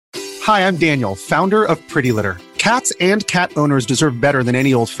Hi, I'm Daniel, founder of Pretty Litter. Cats and cat owners deserve better than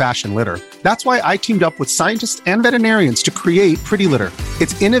any old-fashioned litter. That's why I teamed up with scientists and veterinarians to create Pretty Litter.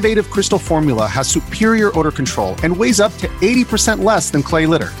 Its innovative crystal formula has superior odor control and weighs up to 80% less than clay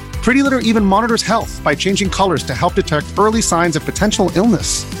litter. Pretty Litter even monitors health by changing colors to help detect early signs of potential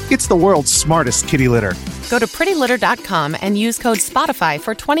illness. It's the world's smartest kitty litter. Go to prettylitter.com and use code SPOTIFY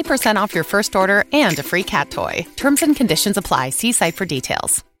for 20% off your first order and a free cat toy. Terms and conditions apply. See site for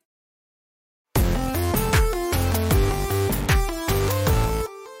details.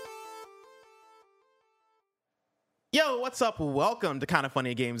 Yo, what's up? Welcome to Kinda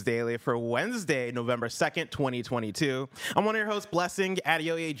Funny Games Daily for Wednesday, November 2nd, 2022. I'm one of your hosts, Blessing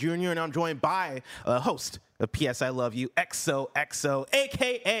Adeoye Jr., and I'm joined by a host of PS I Love You, XOXO,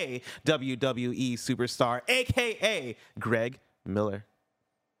 a.k.a. WWE Superstar, a.k.a. Greg Miller.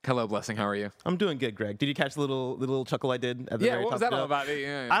 Hello, Blessing. How are you? I'm doing good, Greg. Did you catch the little chuckle I did at the very top? What was that all about?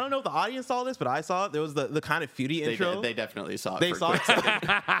 Yeah. I don't know if the audience saw this, but I saw it. There was the kind of feudy intro. They definitely saw it. They saw it.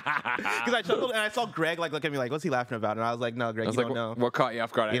 Because I chuckled and I saw Greg look at me like, what's he laughing about? And I was like, no, Greg, you don't know. What caught you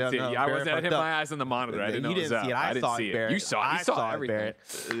off guard? I didn't see it. I was Barrett hit my eyes on the monitor. I didn't know You it was didn't see it. I didn't see it. Barrett. You saw it. You saw everything.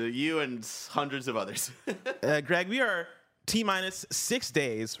 Barrett. You and hundreds of others. Greg, we are T-minus 6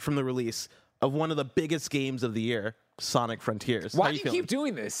 days from the release of one of the biggest games of the year, Sonic Frontiers. Why do you keep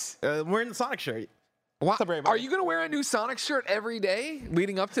doing this? We're in the Sonic shirt. Are you going to wear a new Sonic shirt every day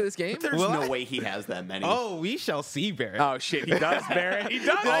leading up to this game? There's no way he has that many. Oh, we shall see, Barrett. Oh, shit. He does, Barrett. He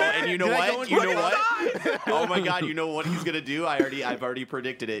does. Oh, and you know what? You know what? Oh my God! You know what he's gonna do? I've already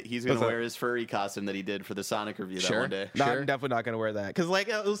predicted it. He's gonna What's wear his furry costume that he did for the Sonic review that one day. No, I'm definitely not going to wear that. Because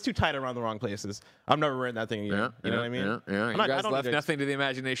it was too tight around the wrong places. I'm never wearing that thing again. You know what I mean? Yeah. You guys left nothing to the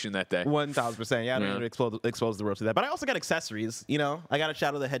imagination that day. 1,000%. Yeah, I don't need to expose the ropes to that. But I also got accessories, you know? I got a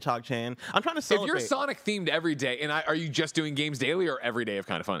Shadow the Hedgehog chain. I'm trying to celebrate. If you're Sonic themed every day, and are you just doing games daily or every day of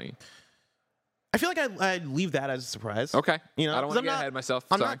Kinda Funny? I feel like I'd leave that as a surprise. Okay. You know, I don't want to get ahead of myself.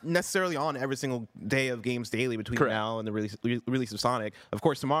 I'm not necessarily on every single day of Games Daily between now and the release of Sonic. Of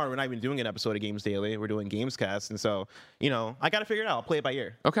course, tomorrow we're not even doing an episode of Games Daily. We're doing Gamescast. And so, you know, I got to figure it out. I'll play it by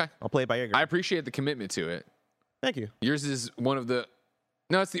ear. Okay. I'll play it by ear. I appreciate the commitment to it. Thank you. Yours is one of the...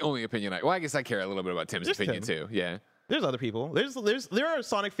 No, it's the only opinion I guess I care a little bit about Tim's opinion too. Yeah. There's other people. There are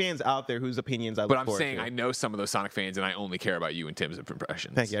Sonic fans out there whose opinions I look But I'm forward saying to. I know some of those Sonic fans, and I only care about you and Tim's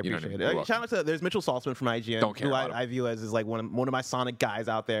impressions. Thank you. I appreciate it. Shout out to there's Mitchell Saltzman from IGN, Don't care who about him. I view as like one of my Sonic guys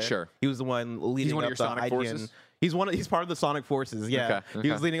out there. Sure. He was the one leading one of up your the Sonic IGN. forces? He's part of the Sonic Forces. Yeah. Okay.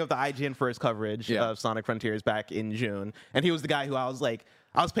 He was leading up the IGN first coverage of Sonic Frontiers back in June, and he was the guy who I was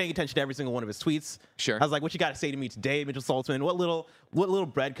paying attention to every single one of his tweets. Sure. I was like, what you got to say to me today, Mitchell Saltzman? What little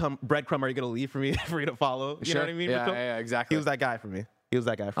breadcrumb are you going to leave for me to follow? You know what I mean, Mitchell? Yeah, exactly. He was that guy for me.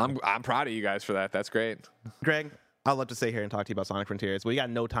 I'm proud of you guys for that. That's great. Greg, I'd love to stay here and talk to you about Sonic Frontiers, but we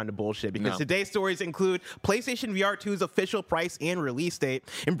got no time to bullshit because today's stories include PlayStation VR 2's official price and release date,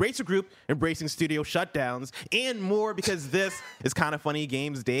 Embracer Group embracing studio shutdowns, and more because this is Kinda Funny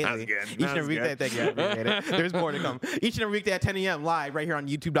Games Daily. Each and every weekday, thank you. I appreciate it. There's more to come. Each and every weekday at 10 a.m. live right here on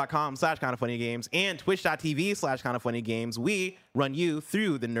youtube.com/kindafunnygames and twitch.tv/kindafunnygames. We run you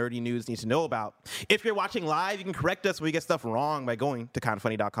through the nerdy news you need to know about. If you're watching live, you can correct us when we get stuff wrong by going to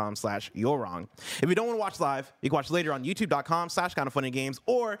kindafunny.com/you're wrong. If you don't want to watch live, you can watch later on youtube.com/kindafunnygames,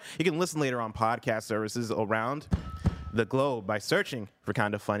 or you can listen later on podcast services around the globe by searching for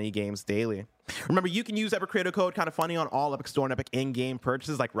Kinda Funny Games Daily. Remember, you can use Epic Creator Code Kinda Funny on all Epic Store and Epic in-game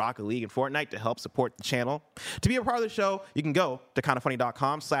purchases like Rocket League and Fortnite to help support the channel. To be a part of the show, you can go to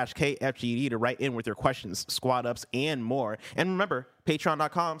kindafunny.com/KFGD to write in with your questions, squad ups, and more. And remember,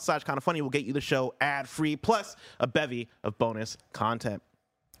 patreon.com/kindafunny will get you the show ad-free, plus a bevy of bonus content.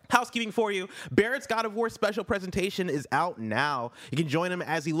 Housekeeping for you, Barrett's God of War special presentation is out now. You can join him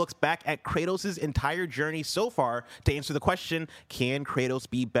as he looks back at Kratos' entire journey so far to answer the question, can Kratos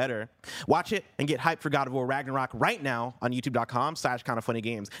be better? Watch it and get hyped for God of War Ragnarok right now on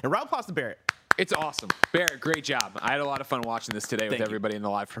youtube.com/kindafunnygames. And round of applause to Barrett. It's awesome. Barrett, great job. I had a lot of fun watching this today with everybody in the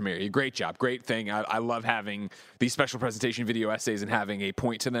live premiere. Great job. Great thing. I love having these special presentation video essays and having a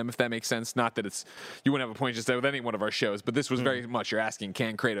point to them, if that makes sense. Not that you wouldn't have a point just with any one of our shows, but this was very much you're asking,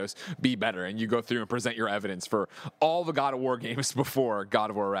 can Kratos be better? And you go through and present your evidence for all the God of War games before God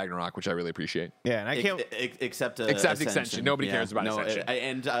of War Ragnarok, which I really appreciate. Yeah, and I can't... Except Ascension. Nobody cares about Ascension.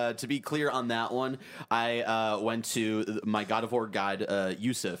 And to be clear on that one, I went to my God of War guide,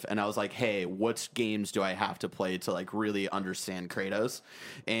 Yusuf, and I was like, hey, what games do I have to play to like really understand Kratos?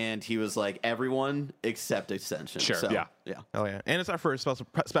 And he was like, everyone except Ascension. Sure. So, yeah. Oh yeah, and it's our first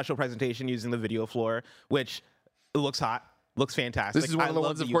special presentation using the video floor, which looks hot, looks fantastic. This is one of the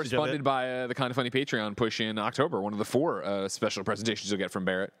ones, of course, funded by the Kinda Funny Patreon push in October. One of the 4 special presentations you'll get from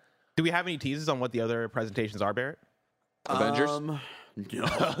Barrett. Do we have any teases on what the other presentations are, Barrett? Avengers? No.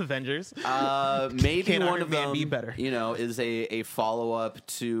 Avengers? Maybe Can one Iron of Man them, be better? is a follow-up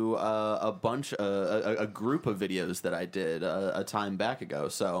to a group of videos that I did a time back ago.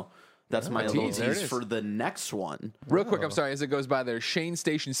 So that's my little tease. There it tease is. for the next one. Real quick, I'm sorry, as it goes by there, Shane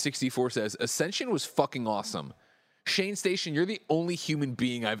Station 64 says, Ascension was fucking awesome. Shane Station, you're the only human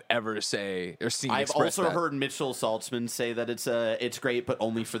being I've ever seen. I've express also that. heard Mitchell Saltzman say that it's great, but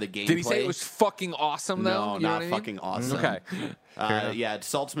only for the gameplay. Did he say it was fucking awesome though? No, You know not what I mean? fucking awesome. Okay. Yeah,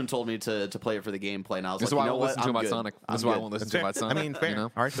 Saltzman told me to play it for the gameplay, and I was That's like, why you I know won't what? listen to I'm about good. Sonic. That's I'm why I good. won't listen to about Fair. Sonic. I mean, fair. You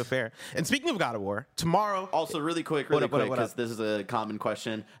know? All right, so fair. And speaking of God of War, tomorrow. Also, really quick, What up, because this is a common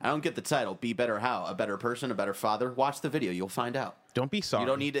question. I don't get the title. Be better how? A better person, a better father? Watch the video. You'll find out. Don't be sorry. You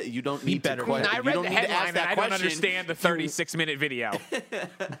don't need to. You don't need better. to. Question. I you read don't the need to headline ask and that I don't question. understand the 36-minute video.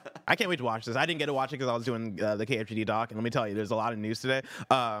 I can't wait to watch this. I didn't get to watch it because I was doing the KFGD doc, and let me tell you, there's a lot of news today.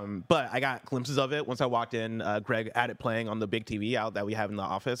 But I got glimpses of it once I walked in. Greg had it playing on the big TV out that we have in the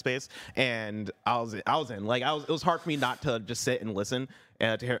office space, and I was in. Like it was hard for me not to just sit and listen.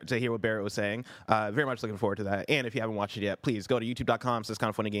 To hear what Barrett was saying. Very much looking forward to that. And if you haven't watched it yet, please go to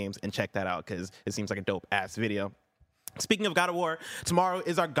youtube.com/kindoffunnygames and check that out because it seems like a dope ass video. Speaking of God of War, tomorrow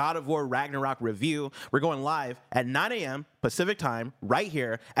is our God of War Ragnarok review. We're going live at 9 a.m. Pacific time right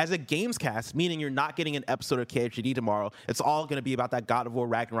here as a Gamescast, meaning you're not getting an episode of KFGD tomorrow. It's all going to be about that God of War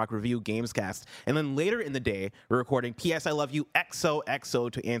Ragnarok review Gamescast. And then later in the day, we're recording PS I Love You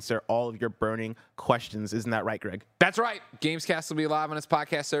XOXO to answer all of your burning questions. Isn't that right, Greg? That's right. Gamescast will be live on its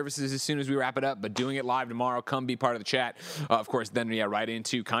podcast services as soon as we wrap it up, but doing it live tomorrow. Come be part of the chat. Of course, then, right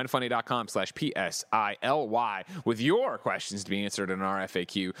into kindoffunny.com/PSILY with your questions to be answered in our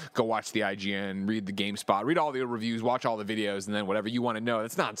FAQ. Go watch the IGN, read the GameSpot, read all the reviews, watch all the videos, and then whatever you want to know.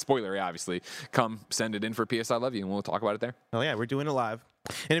 It's not spoilery, obviously. Come send it in for PS I Love You, and we'll talk about it there. Oh, yeah, we're doing it live.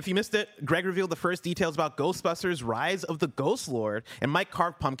 And if you missed it, Greg revealed the first details about Ghostbusters Rise of the Ghost Lord, and Mike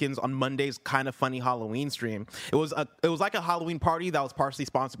carved pumpkins on Monday's Kind of Funny Halloween stream. It was like a Halloween party that was partially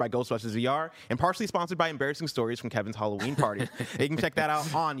sponsored by Ghostbusters VR and partially sponsored by Embarrassing Stories from Kevin's Halloween Party. You can check that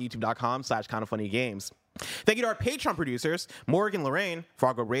out on youtube.com/kindoffunnygames. Thank you to our Patreon producers, Morgan Lorraine,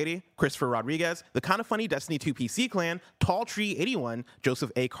 Fargo Brady, Christopher Rodriguez, the Kind of Funny Destiny 2 PC clan, Tall Tree 81,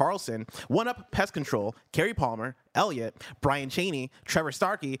 Joseph A. Carlson, One Up Pest Control, Carrie Palmer, Elliot, Brian Cheney, Trevor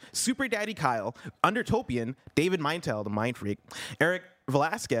Starkey, Super Daddy Kyle, Undertopian, David Mintel, the Mind Freak, Eric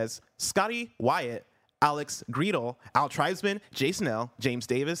Velasquez, Scotty Wyatt, Alex Greedle, Al Tribesman, Jason L, James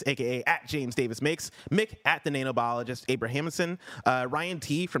Davis, a.k.a. at James Davis Makes, Mick at the Nanobiologist, Abrahamson, Ryan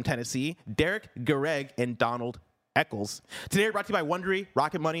T. from Tennessee, Derek Gareg, and Donald Eccles. Today we're brought to you by Wondery,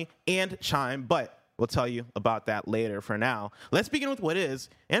 Rocket Money, and Chime, but we'll tell you about that later. For now, let's begin with what is,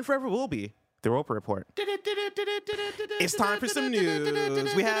 and forever will be, the Roper Report. It's time for some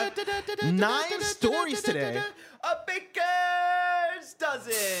news. We have 9 stories today. A baker's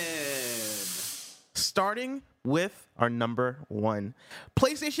dozen. Starting with our number 1.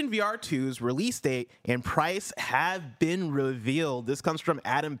 PlayStation VR 2's release date and price have been revealed. This comes from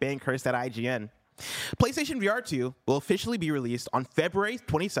Adam Bankhurst at IGN. PlayStation VR 2 will officially be released on February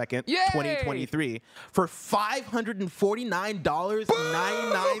 22nd, 2023 for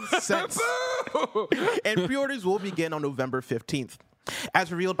 $549.99. And pre-orders will begin on November 15th.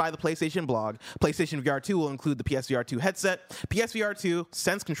 As revealed by the PlayStation blog, PlayStation VR 2 will include the PSVR 2 headset, PSVR 2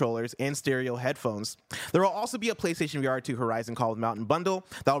 Sense controllers, and stereo headphones. There will also be a PlayStation VR 2 Horizon Call of the Mountain bundle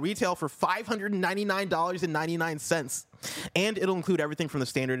that will retail for $599.99. And it'll include everything from the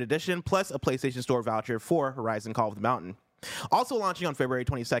standard edition, plus a PlayStation Store voucher for Horizon Call of the Mountain. Also launching on February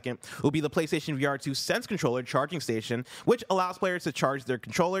 22nd will be the PlayStation VR 2 Sense controller charging station, which allows players to charge their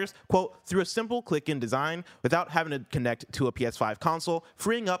controllers, quote, through a simple click-in design without having to connect to a PS5 console,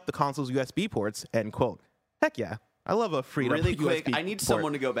 freeing up the console's USB ports, end quote. Heck yeah. I love a freed Really up quick, USB I need port.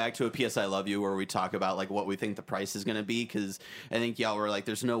 someone to go back to a PS I Love You where we talk about like what we think the price is going to be, because I think y'all were like,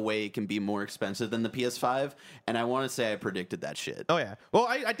 there's no way it can be more expensive than the PS5, and I want to say I predicted that shit. Oh yeah. Well,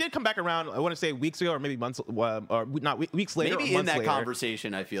 I did come back around. I want to say weeks ago, or maybe months, or not weeks later. Maybe or in months that later.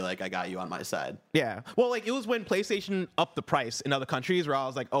 conversation, I feel like I got you on my side. Yeah. Well, like it was when PlayStation upped the price in other countries where I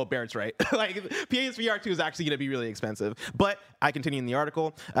was like, oh, Barrett's right. Like PSVR 2 is actually going to be really expensive. But I continue in the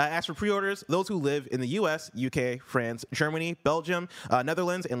article. As for pre-orders, those who live in the US, UK, France, Germany, Belgium,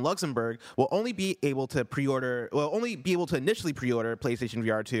 Netherlands, and Luxembourg will only be able to initially pre-order PlayStation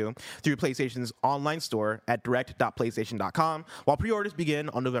VR 2 through PlayStation's online store at direct.playstation.com, while pre-orders begin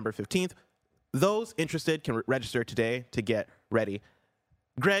on November 15th. Those interested can register today to get ready.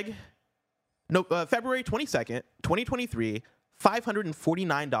 Greg, February 22nd, 2023,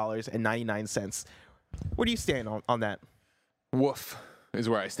 $549.99. Where do you stand on that? Woof. is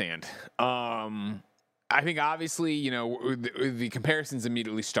where I stand. I think obviously, you know, the comparisons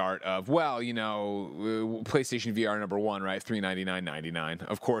immediately start of, well, you know, PlayStation VR number one, right? $399.99.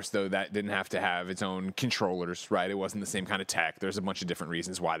 Of course, though, that didn't have to have its own controllers, right? It wasn't the same kind of tech. There's a bunch of different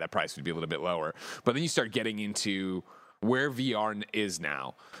reasons why that price would be a little bit lower. But then you start getting into where VR is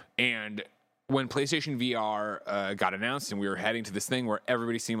now. And when PlayStation VR got announced and we were heading to this thing where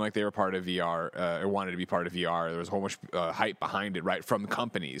everybody seemed like they were part of VR or wanted to be part of VR, there was a whole bunch of hype behind it, right, from the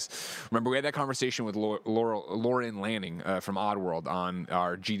companies. Remember, we had that conversation with Lauren Lanning from Oddworld on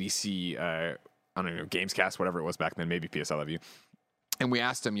our GDC, I don't know, Gamescast, whatever it was back then, maybe PS I Love You. And we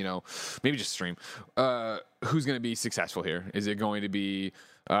asked him, you know, maybe just stream, who's going to be successful here? Is it going to be,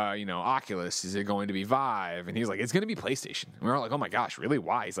 you know, Oculus? Is it going to be Vive? And he's like, it's going to be PlayStation. And we were like, oh my gosh, really?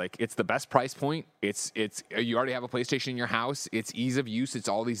 Why? He's like, it's the best price point. It's you already have a PlayStation in your house. It's ease of use. It's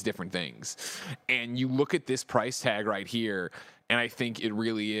all these different things. And you look at this price tag right here, and I think it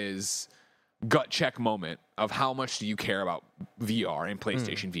really is gut check moment of how much do you care about VR and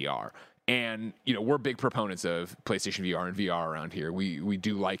PlayStation VR. And, you know, we're big proponents of PlayStation VR and VR around here. We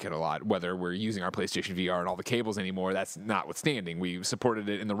do like it a lot, whether we're using our PlayStation VR and all the cables anymore. That's notwithstanding. We supported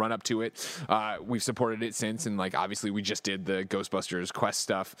it in the run up to it. We've supported it since. And, like, obviously, we just did the Ghostbusters Quest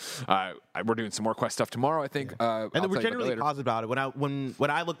stuff. We're doing some more Quest stuff tomorrow, I think. And then we're generally positive about it.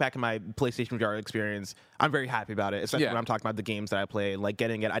 When I look back at my PlayStation VR experience, I'm very happy about it, especially when I'm talking about the games that I play, like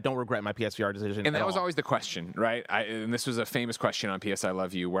getting it. I don't regret my PSVR decision. And that was always the question, right? And this was a famous question on PS I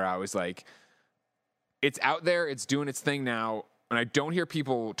Love You, where I was like, it's out there, it's doing its thing now, and I don't hear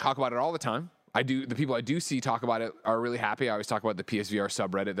people talk about it all the time. The people I do see talk about it are really happy. I always talk about the PSVR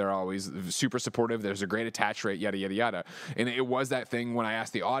subreddit. They're always super supportive. There's a great attach rate, yada, yada, yada. And it was that thing when I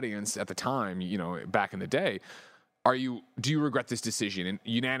asked the audience at the time, you know, back in the day, do you regret this decision? And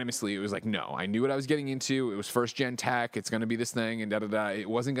unanimously, it was like, no. I knew what I was getting into. It was first-gen tech. It's going to be this thing, and da-da-da. It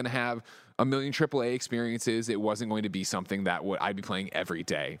wasn't going to have a million AAA experiences. It wasn't going to be something that I'd be playing every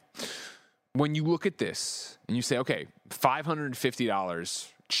day. When you look at this and you say, okay, $550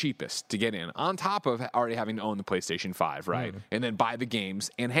 cheapest to get in, on top of already having to own the PlayStation 5, right? And then buy the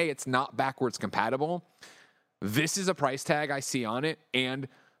games, and hey, it's not backwards compatible. This is a price tag I see on it, and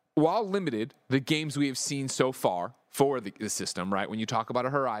while limited, the games we have seen so far for the system, right? When you talk about a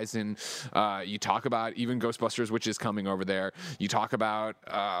Horizon, you talk about even Ghostbusters, which is coming over there. You talk about,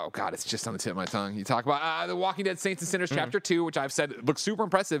 oh God, it's just on the tip of my tongue. You talk about The Walking Dead Saints and Sinners Chapter 2, which I've said looks super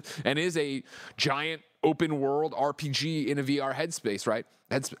impressive and is a giant open world RPG in a VR headspace, right?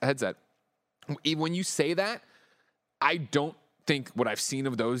 Headset. When you say that, I don't think what I've seen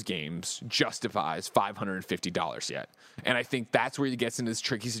of those games justifies $550 yet. And I think that's where it gets into this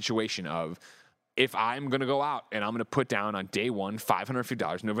tricky situation of, if I'm going to go out and I'm going to put down on day one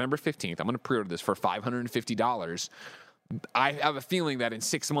 $550, November 15th, I'm going to pre-order this for $550. I have a feeling that in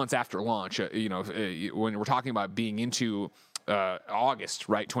 6 months after launch, when we're talking about being into August,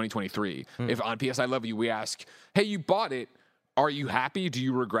 right, 2023, if on PS I Love You we ask, hey, you bought it, are you happy? Do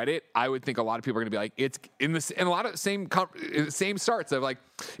you regret it? I would think a lot of people are going to be like, it's in this, and a lot of same starts of like,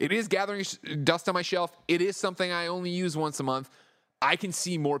 it is gathering dust on my shelf. It is something I only use once a month. I can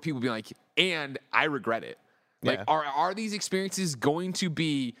see more people being like, and I regret it. Like, are these experiences going to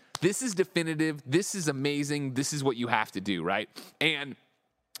be, this is definitive, this is amazing, this is what you have to do, right? And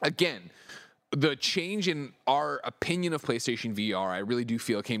again, the change in our opinion of PlayStation VR, I really do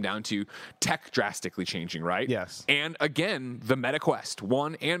feel came down to tech drastically changing, right? Yes. And again, the MetaQuest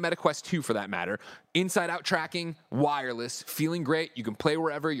 1 and MetaQuest 2 for that matter, inside-out tracking, wireless, feeling great, you can play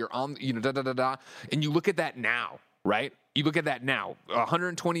wherever, you're on, and you look at that now, right? You look at that now.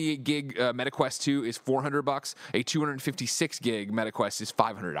 128 gig MetaQuest 2 is $400. A 256 gig MetaQuest is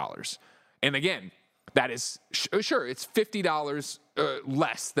 $500. And again, that is sure it's $50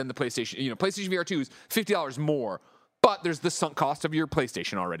 less than the PlayStation. PlayStation VR 2 is $50 more, but there's the sunk cost of your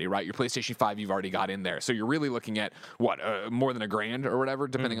PlayStation already, right? Your PlayStation 5 you've already got in there, so you're really looking at what more than $1,000 or whatever,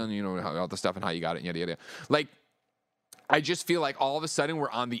 depending on all the stuff and how you got it, yada yada. Like, I just feel like all of a sudden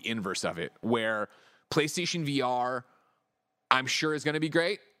we're on the inverse of it, where PlayStation VR, I'm sure is going to be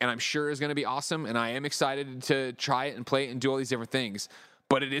great, and I'm sure is going to be awesome, and I am excited to try it and play it and do all these different things,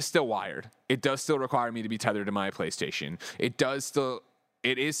 but it is still wired. It does still require me to be tethered to my PlayStation. It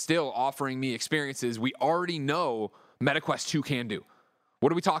is still offering me experiences we already know MetaQuest 2 can do.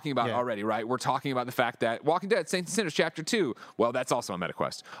 What are we talking about already, right? We're talking about the fact that Walking Dead, Saints and Sinners Chapter 2, well, that's also on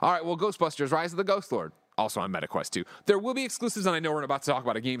MetaQuest. All right, well, Ghostbusters, Rise of the Ghost Lord, also on MetaQuest 2. There will be exclusives, and I know we're about to talk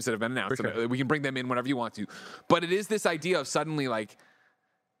about games that have been announced. Sure. We can bring them in whenever you want to. But it is this idea of suddenly, like,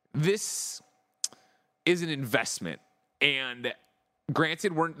 this is an investment. And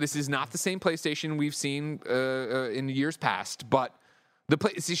granted, this is not the same PlayStation we've seen in years past, but the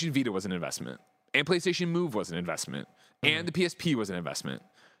PlayStation Vita was an investment, and PlayStation Move was an investment, and the PSP was an investment.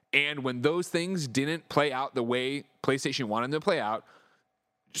 And when those things didn't play out the way PlayStation wanted them to play out,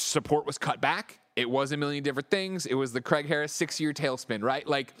 support was cut back. It was a million different things. It was the Craig Harris 6-year tailspin, right?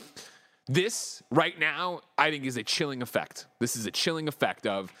 Like, this right now, I think, is a chilling effect. This is a chilling effect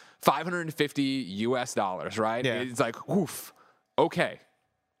of $550, right? Yeah. It's like, oof, okay.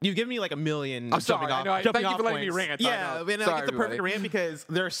 You've given me like a million. I'm sorry. I know. Thank you for letting me rant. Yeah, I and Sorry, it's the perfect rant because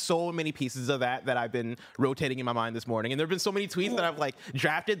there are so many pieces of that I've been rotating in my mind this morning, and there have been so many tweets that I've like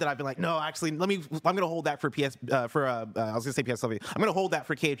drafted that I've been like, no, actually, I'm gonna hold that for I was gonna say PSW. I'm gonna hold that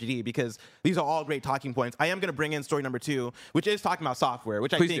for KHD because these are all great talking points. I am gonna bring in story number 2, which is talking about software,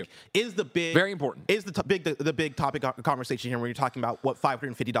 which Please I think do. is the big, very important, is the big topic of conversation here when you're talking about what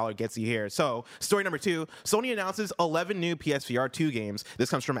 $550 gets you here. So story number 2, Sony announces 11 new PSVR 2 games. This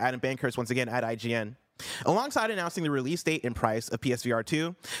comes from Adam Bankhurst once again at IGN. Alongside announcing the release date and price of PSVR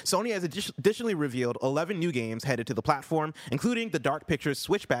 2, Sony has additionally revealed 11 new games headed to the platform, including the Dark Pictures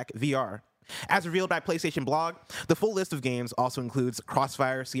Switchback VR. As revealed by PlayStation Blog, the full list of games also includes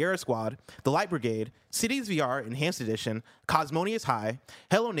Crossfire Sierra Squad, The Light Brigade, Cities VR Enhanced Edition, Cosmonious High,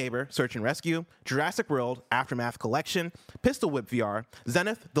 Hello Neighbor Search and Rescue, Jurassic World Aftermath Collection, Pistol Whip VR,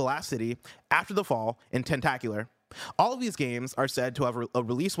 Zenith The Last City, After the Fall, and Tentacular. All of these games are said to have a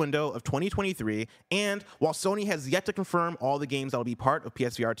release window of 2023, and while Sony has yet to confirm all the games that will be part of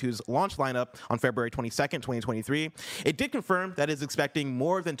PSVR 2's launch lineup on February 22nd, 2023, it did confirm that it is expecting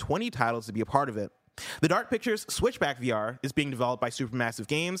more than 20 titles to be a part of it. The Dark Pictures Switchback VR is being developed by Supermassive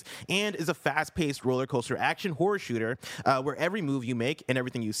Games and is a fast-paced roller coaster action horror shooter where every move you make and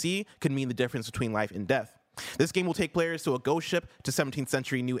everything you see could mean the difference between life and death. This game will take players to a ghost ship to 17th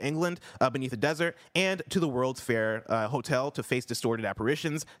century New England beneath the desert and to the World's Fair hotel to face distorted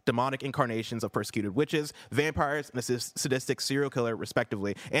apparitions, demonic incarnations of persecuted witches, vampires, and a sadistic serial killer,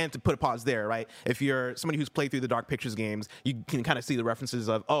 respectively. And to put a pause there, right? If you're somebody who's played through the Dark Pictures games, you can kind of see the references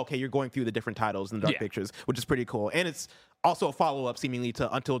of, oh, okay, you're going through the different titles in the Dark Pictures, which is pretty cool. And it's also a follow-up, seemingly,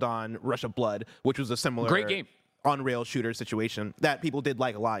 to Until Dawn Rush of Blood, which was a similar great game on-rail shooter situation that people did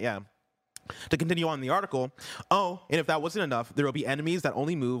like a lot, yeah. To continue on the article, and if that wasn't enough, there will be enemies that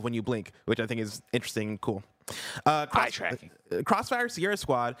only move when you blink, which I think is interesting and cool. Crossfire Sierra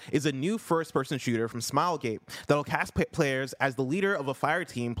Squad is a new first-person shooter from Smilegate that'll cast players as the leader of a fire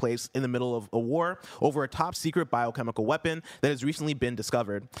team placed in the middle of a war over a top-secret biochemical weapon that has recently been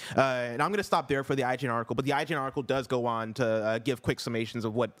discovered. And I'm going to stop there for the IGN article, but the IGN article does go on to give quick summations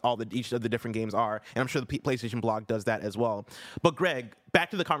of what each of the different games are, and I'm sure the PlayStation blog does that as well. But Greg, back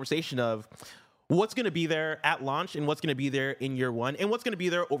to the conversation of what's going to be there at launch and what's going to be there in year one and what's going to be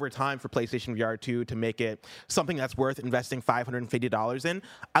there over time for PlayStation VR 2 to make it something that's worth investing $550 in.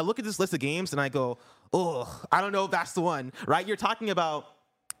 I look at this list of games and I go, oh, I don't know if that's the one, right? You're talking about,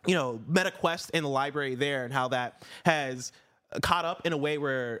 MetaQuest and the library there and how that has caught up in a way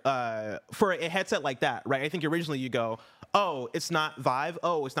where for a headset like that, right? I think originally you go, oh, it's not Vive.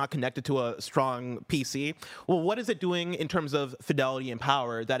 Oh, it's not connected to a strong PC. Well, what is it doing in terms of fidelity and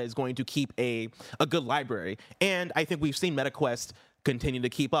power that is going to keep a good library? And I think we've seen MetaQuest continue to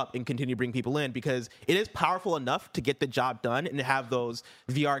keep up and continue to bring people in because it is powerful enough to get the job done and to have those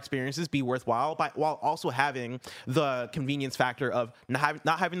VR experiences be worthwhile while also having the convenience factor of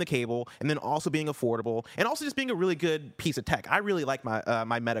not having the cable and then also being affordable and also just being a really good piece of tech. I really like my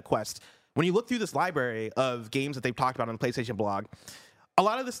MetaQuest. When you look through this library of games that they've talked about on the PlayStation blog, a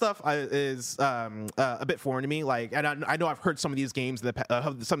lot of this stuff is a bit foreign to me. Like, and I know I've heard some of these games, some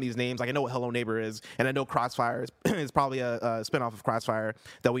of these names. Like, I know what Hello Neighbor is, and I know Crossfire is probably a spinoff of Crossfire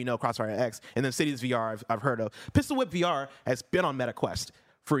that we know, Crossfire X. And then Cities VR I've heard of. Pistol Whip VR has been on MetaQuest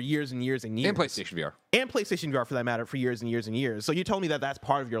for years and years and years. And PlayStation VR. And PlayStation VR, for that matter, for years and years and years. So you told me that that's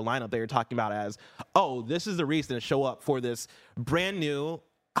part of your lineup that you're talking about as, oh, this is the reason to show up for this brand new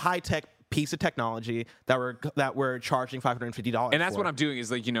high-tech piece of technology that we're charging $550 and that's what I'm doing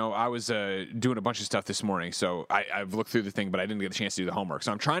is I was doing a bunch of stuff this morning, so I've looked through the thing, but I didn't get a chance to do the homework,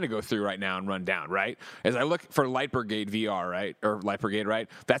 so I'm trying to go through right now and run down, right? As I look for Light Brigade VR, right? Or Light Brigade, right?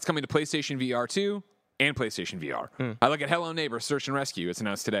 That's coming to PlayStation VR 2 and PlayStation VR. I look at Hello Neighbor Search and Rescue. It's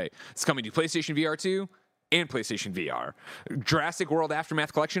announced today. It's coming to PlayStation VR 2 and PlayStation VR. Jurassic World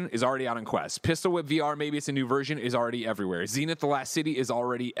Aftermath Collection is already out on Quest. Pistol Whip VR, maybe it's a new version, is already everywhere. Zenith The Last City is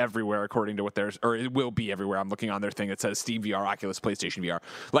already everywhere, according to or it will be everywhere. I'm looking on their thing that says Steam VR, Oculus, PlayStation VR.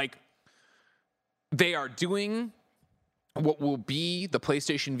 Like, they are doing what will be the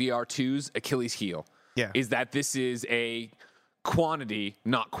PlayStation VR 2's Achilles heel. Yeah. Is that this is a quantity,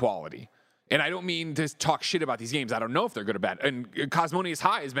 not quality. And I don't mean to talk shit about these games. I don't know if they're good or bad. And Cosmonious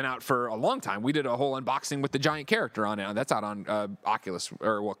High has been out for a long time. We did a whole unboxing with the giant character on it. That's out on Oculus,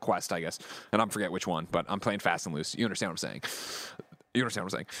 or Quest, I guess. And I forget which one, but I'm playing fast and loose. You understand what I'm saying? You understand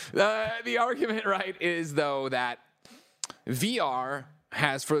what I'm saying? The argument, right, is, though, that VR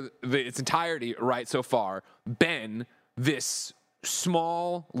has, for its entirety, right, so far, been this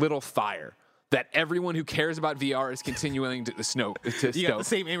small little fire that everyone who cares about VR is continuing to stoke. You got the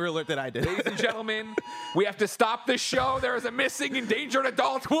same Amber Alert that I did. Ladies and gentlemen, we have to stop this show. There is a missing endangered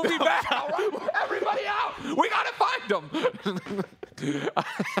adult. We'll be back. All right? Everybody out. We got to find them.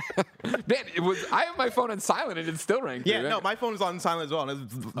 Man, I have my phone on silent and it still rang. Yeah, no, my phone is on silent as well. And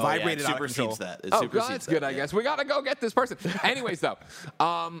it's vibrated out of control. That. That's good, I guess. We got to go get this person. Anyways, though,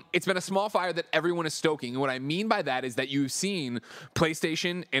 it's been a small fire that everyone is stoking. And what I mean by that is that you've seen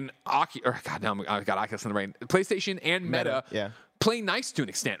PlayStation and I've got Oculus in the brain. PlayStation and Meta play nice to an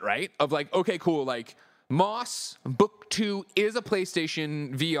extent, right? Of like, okay, cool. Like Moss Book 2 is a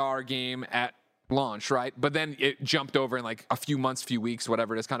PlayStation VR game at launch, right? But then it jumped over in like a few months, few weeks,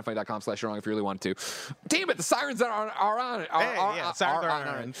 whatever it is, kindoffunny.com/wrong if you really wanted to. Damn it, the sirens are on it.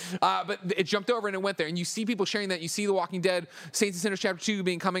 But it jumped over and it went there. And you see people sharing that. You see The Walking Dead, Saints and Sinners Chapter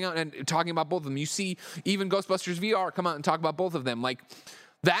 2 coming out and talking about both of them. You see even Ghostbusters VR come out and talk about both of them. Like,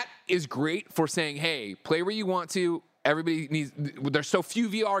 that is great for saying, hey, play where you want to. Everybody needs, there's so few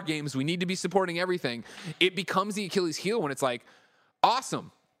VR games. We need to be supporting everything. It becomes the Achilles heel when it's like,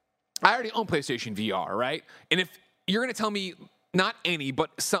 awesome. I already own PlayStation VR, right? And if you're going to tell me not any, but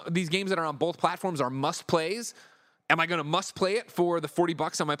these games that are on both platforms are must plays, am I going to must play it for the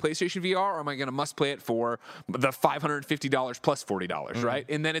 $40 on my PlayStation VR, or am I going to must play it for the $550 plus $40, right?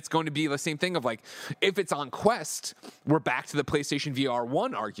 And then it's going to be the same thing of like, if it's on Quest, we're back to the PlayStation VR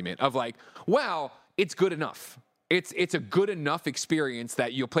 1 argument of like, well, it's good enough. It's a good enough experience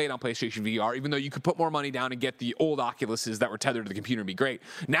that you'll play it on PlayStation VR, even though you could put more money down and get the old Oculuses that were tethered to the computer and be great.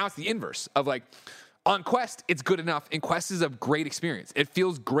 Now it's the inverse of like, on Quest, it's good enough, and Quest is a great experience. It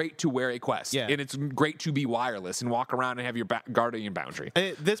feels great to wear a Quest, and it's great to be wireless and walk around and have your guardian boundary.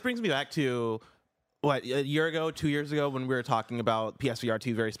 This brings me back to, a year ago, 2 years ago, when we were talking about PSVR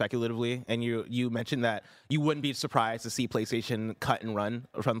 2 very speculatively, and you mentioned that you wouldn't be surprised to see PlayStation cut and run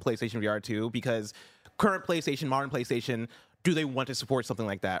from PlayStation VR 2 because current PlayStation, modern PlayStation, do they want to support something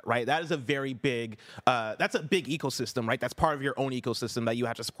like that, right? That is a very big, that's a big ecosystem, right? That's part of your own ecosystem that you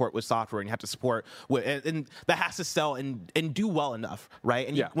have to support with software and you have to support with, and that has to sell and do well enough, right?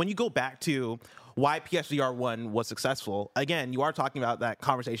 And when you go back to why PSVR 1 was successful, again, you are talking about that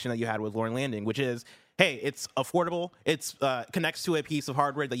conversation that you had with Lauren Landing, which is, hey, it's affordable. It's connects to a piece of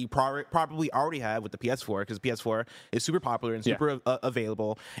hardware that you probably already have with the PS4, because PS4 is super popular and super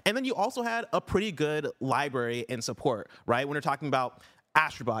available. And then you also had a pretty good library and support, right? When you're talking about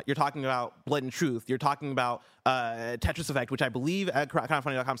Astrobot, you're talking about Blood and Truth, you're talking about Tetris Effect, which I believe at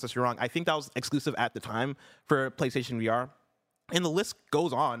kindoffunny.com says you're wrong. I think that was exclusive at the time for PlayStation VR. And the list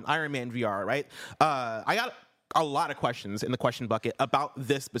goes on. Iron Man VR, right? I got a lot of questions in the question bucket about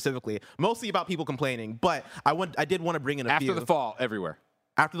this specifically, mostly about people complaining, but I did want to bring in a few. After the fall, everywhere.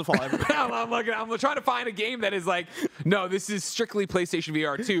 After the fall, everywhere. I'm trying to find a game that is like, no, this is strictly PlayStation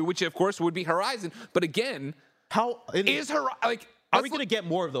VR 2, which of course would be Horizon. But again, are we going to get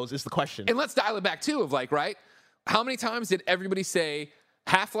more of those is the question. And let's dial it back too of like, right? How many times did everybody say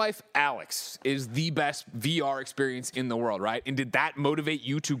Half-Life Alyx is the best VR experience in the world, right? And did that motivate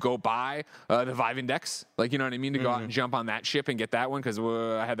you to go buy the Vive Index? Like, you know what I mean? To go out and jump on that ship and get that one? Because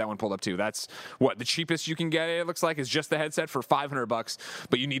I had that one pulled up too. That's what the cheapest you can get, it looks like, is just the headset for $500.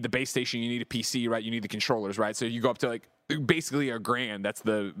 But you need the base station, you need a PC, right? You need the controllers, right? So you go up to like basically $1,000. That's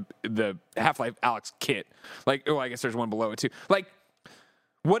the Half-Life Alyx kit. Like, I guess there's one below it too. Like,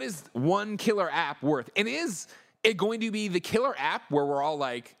 what is one killer app worth? And is it going to be the killer app where we're all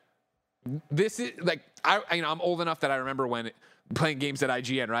like, this is like, I'm old enough that I remember when playing games at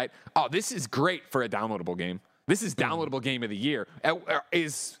IGN, right? Oh, this is great for a downloadable game. This is downloadable game of the year.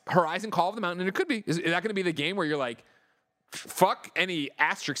 Is Horizon Call of the Mountain? And it could be. Is that going to be the game where you're like, fuck any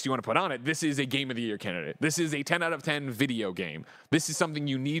asterisks you want to put on it. This is a game of the year candidate. This is a 10 out of 10 video game. This is something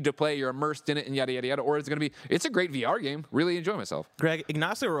you need to play. You're immersed in it and yada, yada, yada. Or it's going to be, it's a great VR game. Really enjoy myself. Greg,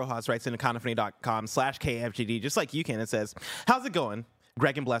 Ignacio Rojas writes in kindoffunny.com/KFGD, just like you can. It says, how's it going?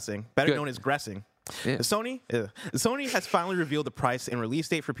 Greg and Blessing, better known as Gressing. Yeah. Sony has finally revealed the price and release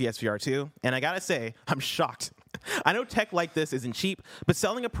date for PSVR 2, and I gotta say, I'm shocked. I know tech like this isn't cheap, but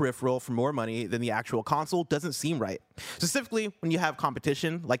selling a peripheral for more money than the actual console doesn't seem right. Specifically, when you have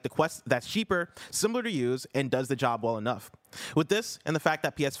competition like the Quest that's cheaper, similar to use, and does the job well enough. With this, and the fact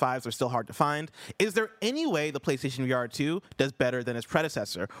that PS5s are still hard to find, is there any way the PlayStation VR 2 does better than its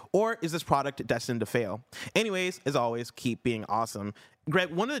predecessor? Or is this product destined to fail? Anyways, as always, keep being awesome.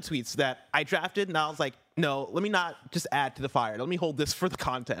 Greg, one of the tweets that I drafted, and I was like, no, let me not just add to the fire. Let me hold this for the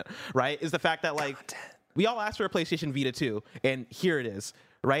content, right? Is the fact that, like, we all asked for a PlayStation Vita 2, and here it is,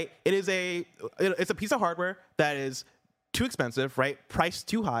 right? It's a piece of hardware that is too expensive, right? Priced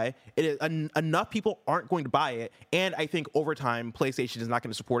too high. It is enough people aren't going to buy it, and I think over time, PlayStation is not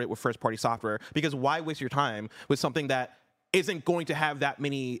going to support it with first-party software, because why waste your time with something that isn't going to have that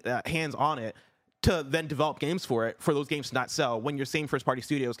many hands on it to then develop games for it, for those games to not sell, when your same first-party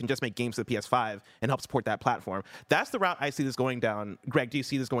studios can just make games for the PS5 and help support that platform? That's the route I see this going down. Greg, do you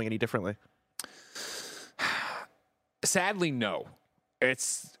see this going any differently? Sadly, no.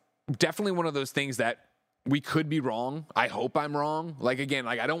 It's definitely one of those things that we could be wrong. I hope I'm wrong. Like, again,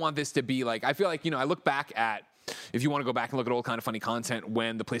 like, I don't want this to be like, I feel like, I look back at, if you want to go back and look at old Kind of Funny content,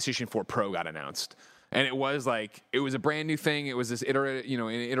 when the PlayStation 4 Pro got announced. And it was like, it was a brand new thing. It was this an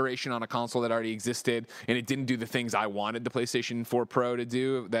iteration on a console that already existed, and it didn't do the things I wanted the PlayStation 4 Pro to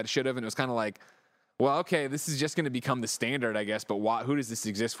do that it should have. And it was kind of like, well, okay, this is just going to become the standard, I guess, but who does this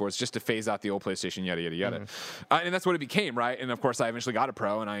exist for? It's just to phase out the old PlayStation, yada, yada, yada. And that's what it became, right? And, of course, I eventually got a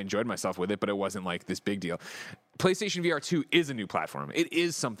Pro, and I enjoyed myself with it, but it wasn't, like, this big deal. PlayStation VR 2 is a new platform. It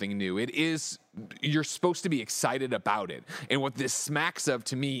is something new. You're supposed to be excited about it. And what this smacks of,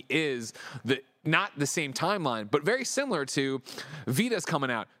 to me, is not the same timeline, but very similar to Vita's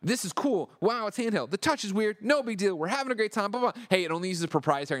coming out. This is cool. Wow, it's handheld. The touch is weird. No big deal. We're having a great time. Blah, blah. Hey, it only uses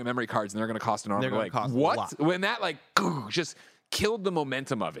proprietary memory cards, and they're going to cost an arm and a leg. What? When that, like, just killed the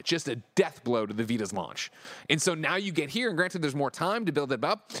momentum of it. Just a death blow to the Vita's launch. And so now you get here, and granted, there's more time to build it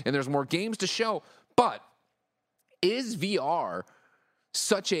up, and there's more games to show, but is VR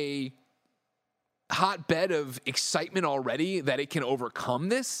such a hotbed of excitement already that it can overcome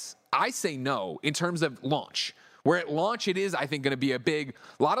this? I say no in terms of launch. Where at launch it is, I think, going to be a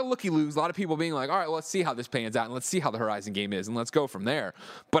lot of looky-loos, a lot of people being like, all right, well, let's see how this pans out, and let's see how the Horizon game is, and let's go from there.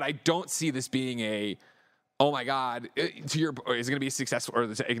 But I don't see this being oh my God, is it going to be successful, or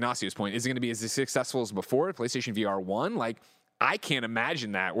to Ignacio's point, is it going to be as successful as before, PlayStation VR 1? Like, I can't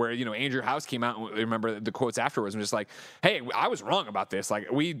imagine that, where, Andrew House came out, and remember the quotes afterwards, and just like, hey, I was wrong about this.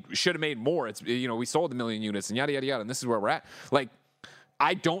 Like, we should have made more. It's, we sold 1 million units, and yada, yada, yada, and this is where we're at. Like,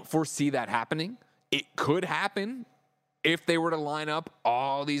 I don't foresee that happening. It could happen if they were to line up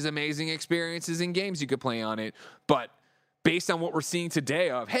all these amazing experiences and games you could play on it. But based on what we're seeing today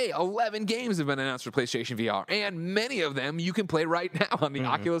of, hey, 11 games have been announced for PlayStation VR, and many of them you can play right now on the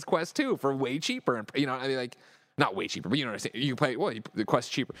Oculus Quest 2 for way cheaper. And, like, not way cheaper, but you know what I'm saying? You can play, the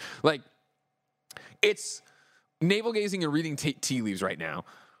Quest cheaper. Like, it's navel gazing and reading tea leaves right now.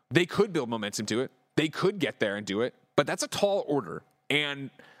 They could build momentum to it. They could get there and do it, but that's a tall order. And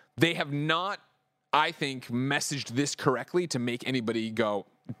they have not, I think, messaged this correctly to make anybody go,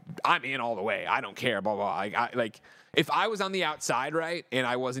 I'm in all the way. I don't care, blah, blah. Like, if I was on the outside, right, and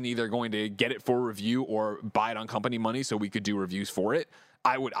I wasn't either going to get it for review or buy it on company money so we could do reviews for it,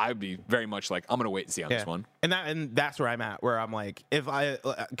 I would be very much like, I'm going to wait and see on this one. And that's where I'm at, where I'm like, if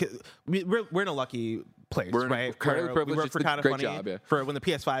we're in a lucky place, right? We work for Kind of Funny. Job, yeah. For when the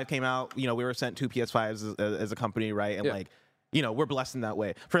PS5 came out, we were sent 2 PS5s as a company, right? And like, we're blessed in that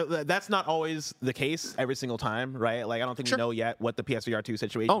way. That's not always the case every single time, right? Like, I don't think we know yet what the PSVR 2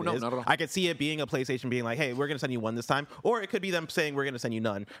 situation is. Not at all. I could see it being a PlayStation being like, hey, we're going to send you 1 this time. Or it could be them saying we're going to send you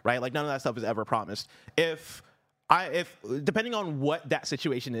none, right? Like, none of that stuff is ever promised. If depending on what that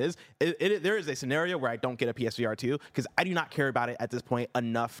situation is, there is a scenario where I don't get a PSVR 2 because I do not care about it at this point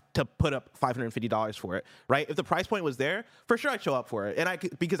enough to put up $550 for it, right? If the price point was there, for sure I'd show up for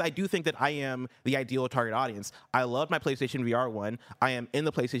it, because I do think that I am the ideal target audience. I love my PlayStation VR 1. I am in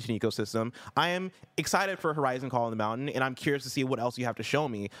the PlayStation ecosystem. I am excited for Horizon Call of the Mountain, and I'm curious to see what else you have to show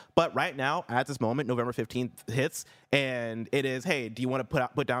me. But right now, at this moment, November 15th hits, and it is, hey, do you want to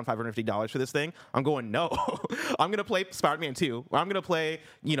put down $550 for this thing? I'm going, no. I'm going to play Spider-Man 2, or I'm going to play,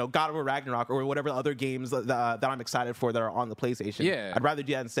 God of War Ragnarok, or whatever other games that I'm excited for that are on the PlayStation. Yeah. I'd rather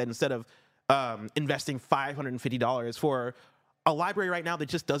do that instead of investing $550 for a library right now that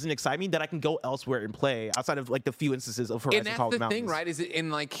just doesn't excite me, that I can go elsewhere and play outside of, like, the few instances of Horizon Call of the Mountains. And that's the thing, right? Is it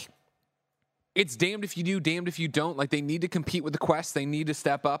in, like, it's damned if you do, damned if you don't. Like, they need to compete with the Quest. They need to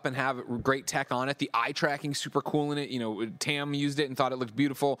step up and have great tech on it. The eye tracking super cool in it. Tam used it and thought it looked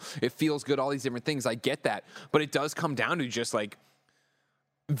beautiful. It feels good. All these different things. I get that, but it does come down to just like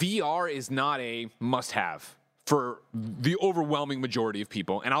VR is not a must-have for the overwhelming majority of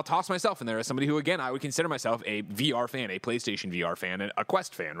people. And I'll toss myself in there as somebody who, again, I would consider myself a VR fan, a PlayStation VR fan, and a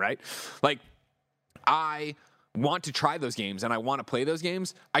Quest fan, right? Like, I want to try those games and I want to play those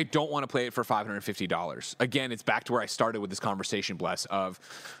games. I don't want to play it for $550. Again, it's back to where I started with this conversation, Bless, of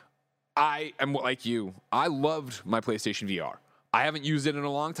I am like you. I loved my PlayStation VR. I haven't used it in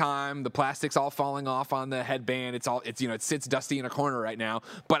a long time. The plastic's all falling off on the headband. It sits dusty in a corner right now.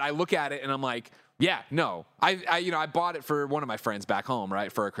 But I look at it and I'm like, yeah, no. I bought it for one of my friends back home,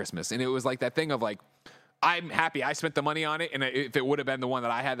 right, for a Christmas. And it was like that thing of like, I'm happy I spent the money on it, and if it would have been the one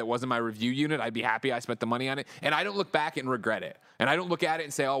that I had that wasn't my review unit, I'd be happy I spent the money on it, and I don't look back and regret it. And I don't look at it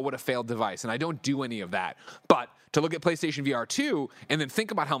and say, oh, what a failed device, and I don't do any of that. But to look at PlayStation VR 2 and then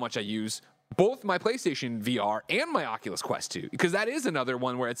think about how much I use both my PlayStation VR and my Oculus Quest 2, because that is another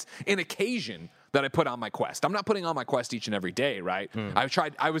one where it's an occasion that I put on my Quest. I'm not putting on my Quest each and every day, right?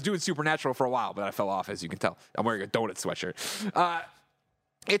 I was doing Supernatural for a while, but I fell off, as you can tell. I'm wearing a donut sweatshirt.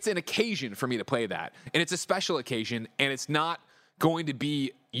 It's an occasion for me to play that. And it's a special occasion, and it's not going to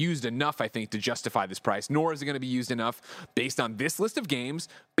be used enough, I think, to justify this price, nor is it going to be used enough based on this list of games,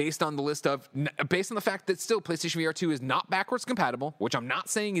 based on the fact that still PlayStation VR 2 is not backwards compatible, which I'm not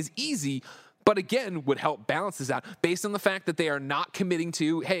saying is easy, but again, would help balance this out, based on the fact that they are not committing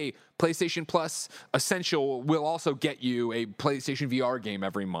to, hey, PlayStation Plus Essential will also get you a PlayStation VR game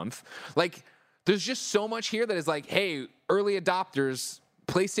every month. Like, there's just so much here that is like, hey, early adopters,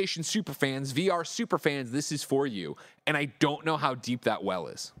 PlayStation superfans, VR superfans, this is for you. And I don't know how deep that well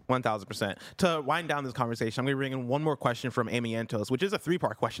is. 1,000%. To wind down this conversation, I'm going to bring in one more question from Amy Antos, which is a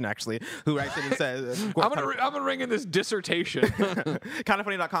 3-part question, actually, who writes in and says... I'm going to ring in this dissertation.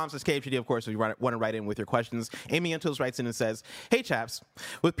 Kindafunny.com/KFGD, of course, if you want to write in with your questions. Amy Antos writes in and says, hey, chaps,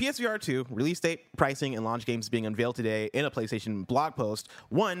 with PSVR 2, release date, pricing, and launch games being unveiled today in a PlayStation blog post,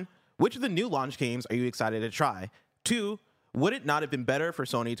 1, which of the new launch games are you excited to try? 2, would it not have been better for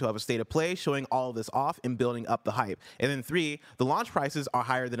Sony to have a state of play showing all of this off and building up the hype? And then 3, the launch prices are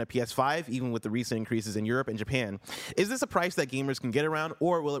higher than a PS5, even with the recent increases in Europe and Japan. Is this a price that gamers can get around,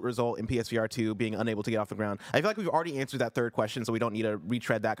 or will it result in PSVR 2 being unable to get off the ground? I feel like we've already answered that third question, so we don't need to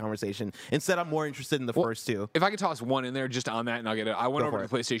retread that conversation. Instead, I'm more interested in the first two. If I could toss one in there just on that, and I'll get it. I went over to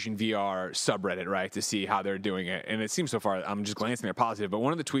the PlayStation VR subreddit, right, to see how they're doing it. And it seems so far, I'm just glancing there positive, but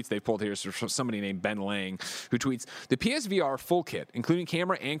one of the tweets they pulled here is from somebody named Ben Lang, who tweets, the PSVR full kit, including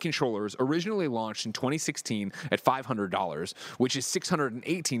camera and controllers, originally launched in 2016 at $500, which is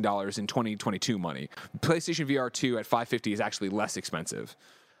 $618 in 2022 money. PlayStation VR 2 at $550 is actually less expensive.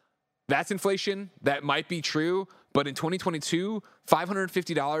 That's inflation. That might be true, but in 2022,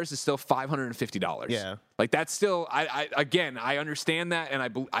 $550 is still $550. Yeah, like that's still. I understand that,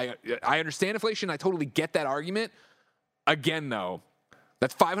 and I understand inflation. I totally get that argument. Again, though,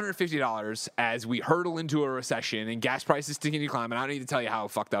 that's $550 as we hurtle into a recession and gas prices continue to climb. And I don't need to tell you how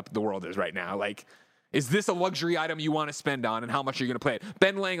fucked up the world is right now. Like, is this a luxury item you want to spend on, and how much are you going to play it?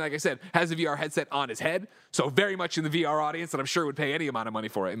 Ben Lang, like I said, has a VR headset on his head, so very much in the VR audience, and I'm sure would pay any amount of money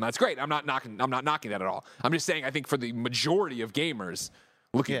for it, and that's great. I'm not knocking that at all. I'm just saying I think for the majority of gamers.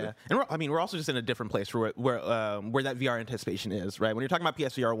 And we're also just in a different place where that VR anticipation is, right? When you're talking about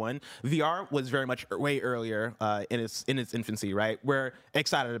PSVR 1, VR was very much way earlier in its infancy, right? We're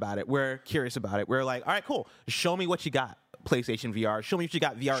excited about it. We're curious about it. We're like, all right, cool. Show me what you got, PlayStation VR. Show me what you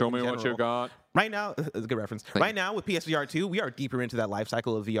got, VR. Show me what you got. Right now, that's a good reference. Right now, with PSVR 2, we are deeper into that life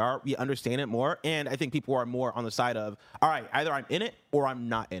cycle of VR. We understand it more, and I think people are more on the side of, all right, either I'm in it or I'm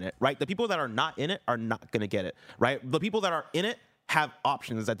not in it, right? The people that are not in it are not going to get it, right? The people that are in it have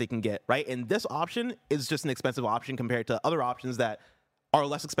options that they can get, right? And this option is just an expensive option compared to other options that are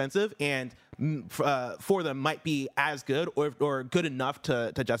less expensive and for them might be as good or good enough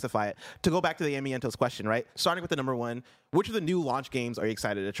to justify it. To go back to the Amy Antos question, right? Starting with the number 1, which of the new launch games are you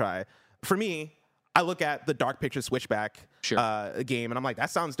excited to try? For me, I look at the Dark Pictures Switchback game, and I'm like,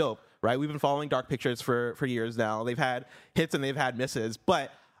 that sounds dope, right? We've been following Dark Pictures for years now. They've had hits and they've had misses,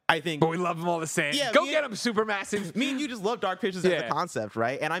 but we love them all the same. Yeah, Go get them, Supermassive. Me and you just love Dark Pictures as a concept,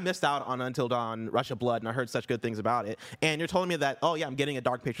 right? And I missed out on Until Dawn Rush of Blood, and I heard such good things about it. And you're telling me that, oh yeah, I'm getting a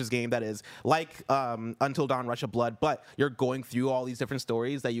Dark Pictures game that is like Until Dawn Rush of Blood, but you're going through all these different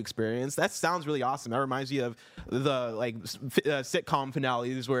stories that you experience. That sounds really awesome. That reminds you of the sitcom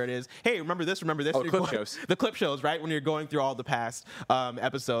finales where it is, hey, remember this? Oh, clip shows. The clip shows, right? When you're going through all the past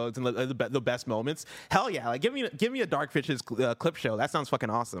episodes and the best moments. Hell yeah, like give me a Dark Pictures clip show. That sounds fucking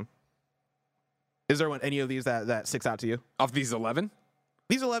awesome. Is there any of these that sticks out to you? Of these 11?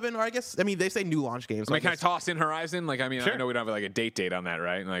 These 11, or they say new launch games. So can I toss in Horizon? Sure. I know we don't have a date on that,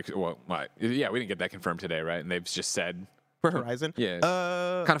 right? We didn't get that confirmed today, right? And they've just said for Horizon. Yeah.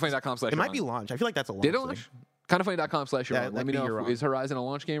 Kindafunny.com/. It might be launch. I feel like that's a launch. Did it launch? Kindoffunny.com/Yaron. Let me know is Horizon a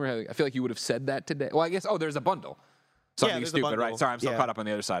launch game, or I feel like you would have said that today. Well, I guess. Oh, there's a bundle. So I'm being stupid, right? Sorry, I'm still caught up on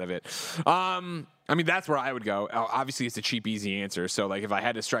the other side of it. I mean, that's where I would go. Obviously, it's a cheap, easy answer. So, like, if I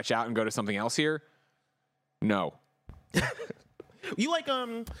had to stretch out and go to something else here, no. You like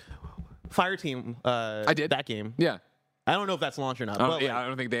Fireteam? I did that game. Yeah. I don't know if that's launch or not. I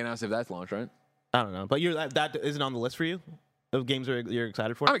don't think they announced if that's launch, right? I don't know, but that isn't on the list for you of games you're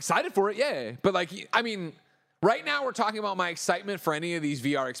excited for. I'm excited for it, yeah. But like, I mean, right now we're talking about my excitement for any of these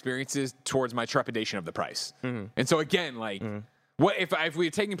VR experiences towards my trepidation of the price. Mm-hmm. And so again, like, what if we're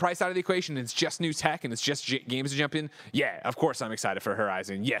taking price out of the equation and it's just new tech and it's just games to jump in? Yeah, of course I'm excited for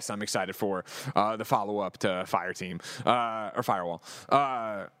Horizon. Yes, I'm excited for the follow-up to Fireteam or Firewall.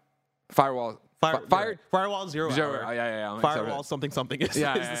 Firewall Zero Hour. Yeah. Firewall something is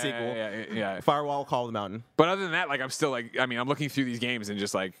the sequel. Yeah. Firewall Call of the Mountain. But other than that, like, I'm still like, I mean, I'm looking through these games and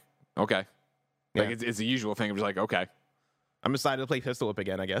just like, okay. Like, it's the usual thing. I'm just like, okay. I'm excited to play Pistol Whip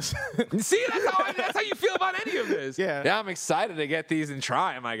again, I guess. See, that's how you feel about any of this. Yeah, I'm excited to get these and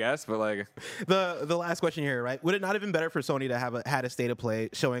try them, I guess. But like, the last question here, right? Would it not have been better for Sony to have had a state of play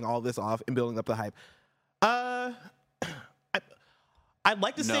showing all this off and building up the hype? I'd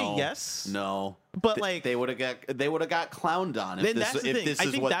like to say yes. No, but like they would have got clowned on if this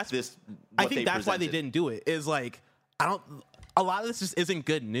is what I think that's why they didn't do it. Is like a lot of this just isn't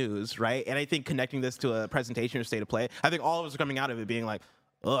good news, right? And I think connecting this to a presentation or state of play, I think all of us are coming out of it being like,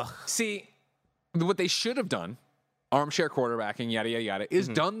 ugh. See, what they should have done, armchair quarterbacking, yada yada yada, is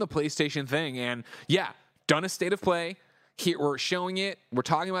done the PlayStation thing, and done a state of play. Here, we're showing it. We're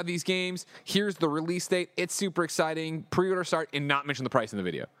talking about these games. Here's the release date. It's super exciting. Pre-order start, and not mention the price in the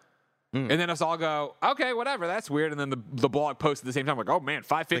video. And then us all go, okay, whatever. That's weird. And then the blog posts at the same time, like, oh man,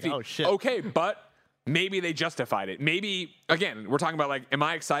 $550. Like, oh shit. Okay, but maybe they justified it. Maybe again, we're talking about like, am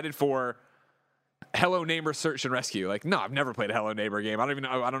I excited for Hello Neighbor Search and Rescue? Like, no, I've never played a Hello Neighbor game. I don't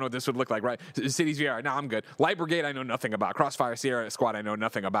know what this would look like, right? Cities VR, no, I'm good. Light Brigade, I know nothing about. Crossfire Sierra Squad, I know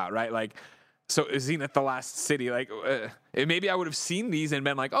nothing about, right? Like. So Zenith, The Last City, like maybe I would have seen these and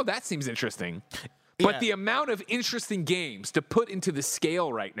been like, oh, that seems interesting. But the amount of interesting games to put into the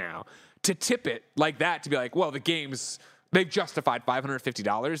scale right now, to tip it like that, to be like, well, the games, they've justified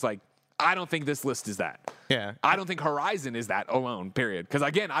 $550. Like, I don't think this list is that. Yeah. I don't think Horizon is that alone, period. Because,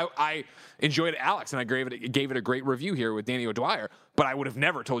 again, I enjoyed Alex, and I gave it a great review here with Danny O'Dwyer, but I would have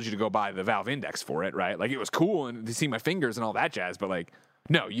never told you to go buy the Valve Index for it, right? Like, it was cool and to see my fingers and all that jazz, but, like,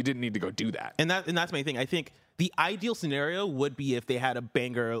 no, you didn't need to go do that. And that's my thing. I think the ideal scenario would be if they had a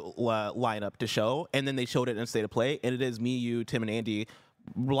banger lineup to show, and then they showed it in State of Play, and it is me, you, Tim, and Andy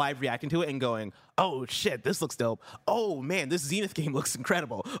live reacting to it and going, oh shit, this looks dope. Oh man, this Zenith game looks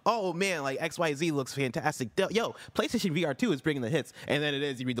incredible. Oh man, like XYZ looks fantastic. Yo, PlayStation VR 2 is bringing the hits. And then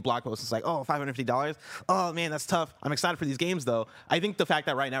you read the blog post, it's like, oh, $550. Oh man, that's tough. I'm excited for these games though. I think the fact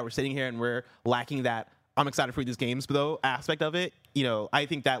that right now we're sitting here and we're lacking that I'm excited for these games, though, aspect of it, I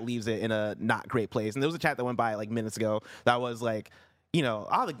think that leaves it in a not great place. And there was a chat that went by like minutes ago that was like,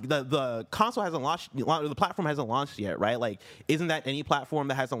 the console hasn't launched, the platform hasn't launched yet, right? Like, isn't that any platform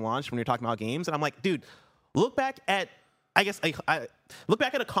that hasn't launched when you're talking about games? And I'm like, dude, look back at, I look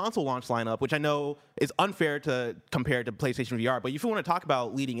back at a console launch lineup, which I know is unfair to compare to PlayStation VR, but if you want to talk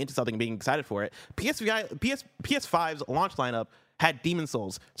about leading into something and being excited for it, PS5's launch lineup had Demon's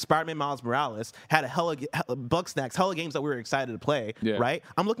Souls, Spider-Man Miles Morales, had Bugsnax, hella games that we were excited to play, right?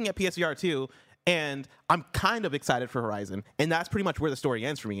 I'm looking at PSVR 2, and I'm kind of excited for Horizon, and that's pretty much where the story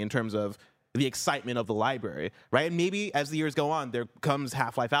ends for me in terms of the excitement of the library, right? And maybe as the years go on, there comes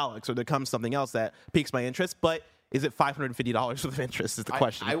Half-Life Alyx, or there comes something else that piques my interest, but is it $550 worth of interest is the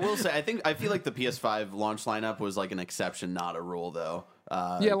question. I will say, I feel like the PS5 launch lineup was like an exception, not a rule, though.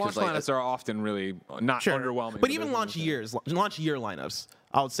 Launch lineups are often really not underwhelming. But even launch year lineups,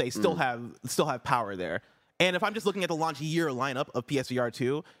 I would say still have power there. And if I'm just looking at the launch year lineup of PSVR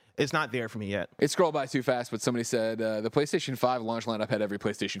 2, it's not there for me yet. It scrolled by too fast, but somebody said the PlayStation 5 launch lineup had every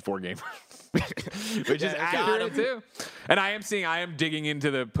PlayStation 4 game, which is accurate too. And I am digging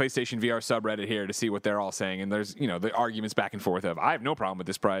into the PlayStation VR subreddit here to see what they're all saying. And there's the arguments back and forth of I have no problem with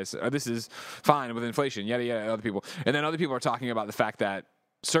this price. This is fine with inflation. Yada yada. Other people, and then other people are talking about the fact that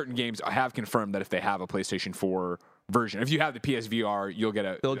certain games have confirmed that if they have a PlayStation 4 version, if you have the PSVR, you'll get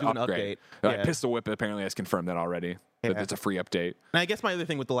an upgrade. Pistol Whip apparently has confirmed that already. That it's a free update. And I guess my other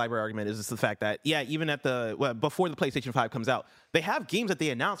thing with the library argument is just the fact that, even at before the PlayStation 5 comes out, they have games that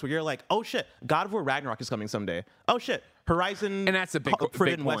they announce where you're like, oh shit, God of War Ragnarok is coming someday. Oh shit, Horizon and that's a big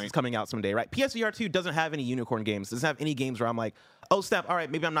Forbidden West point. is coming out someday, right? PSVR 2 doesn't have any unicorn games. Doesn't have any games where I'm like, oh snap, all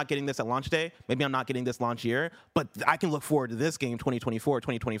right, maybe I'm not getting this at launch day. Maybe I'm not getting this launch year, but I can look forward to this game 2024,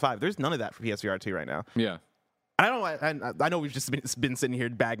 2025. There's none of that for PSVR 2 right now. Yeah. I don't know. I know we've just been sitting here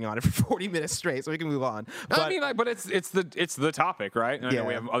bagging on it for 40 minutes straight, so we can move on. But, I mean, but it's the topic, right? And I know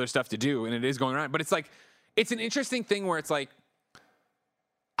we have other stuff to do, and it is going around. But it's like, it's an interesting thing where it's like,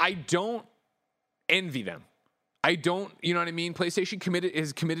 I don't envy them. I don't, you know what I mean? PlayStation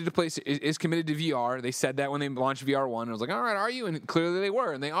is committed to VR. They said that when they launched VR 1. I was like, all right, are you? And clearly they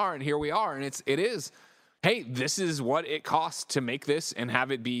were, and they are, and here we are. And it is. Hey, this is what it costs to make this and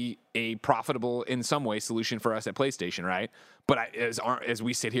have it be a profitable, in some way, solution for us at PlayStation, right? But as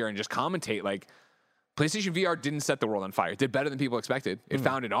we sit here and just commentate, like, PlayStation VR didn't set the world on fire. It did better than people expected. It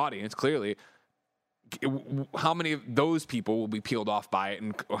found an audience, clearly. How many of those people will be peeled off by it,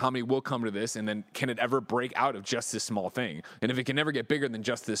 and how many will come to this, and then can it ever break out of just this small thing? And if it can never get bigger than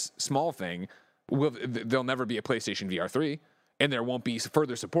just this small thing, there'll never be a PlayStation VR 3, and there won't be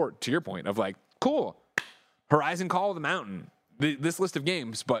further support, to your point, of like, cool, Horizon Call of the Mountain, this list of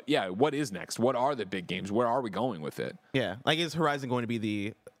games, but yeah, what is next? What are the big games? Where are we going with it? Yeah, like, is Horizon going to be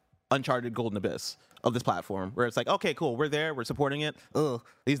the Uncharted Golden Abyss of this platform, where it's like, okay, cool, we're there, we're supporting it. Ugh,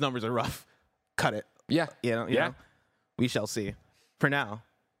 these numbers are rough. Cut it. Yeah. You know, we shall see. For now,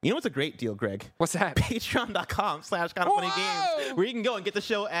 you know what's a great deal, Greg? What's that? Patreon.com/KindaFunnyGames, where you can go and get the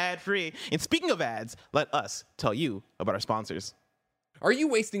show ad-free. And speaking of ads, let us tell you about our sponsors. Are you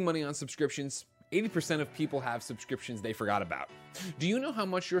wasting money on subscriptions? 80% of people have subscriptions they forgot about. Do you know how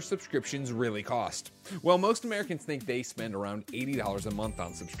much your subscriptions really cost? Well, most Americans think they spend around $80 a month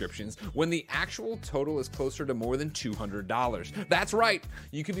on subscriptions, when the actual total is closer to more than $200. That's right,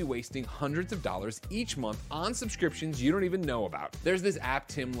 you could be wasting hundreds of dollars each month on subscriptions you don't even know about. There's this app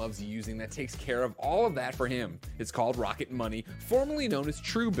Tim loves using that takes care of all of that for him. It's called Rocket Money, formerly known as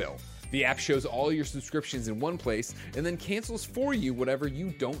Truebill. The app shows all your subscriptions in one place and then cancels for you whatever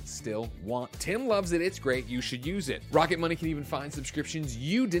you don't still want. Tim loves it. It's great. You should use it. Rocket Money can even find subscriptions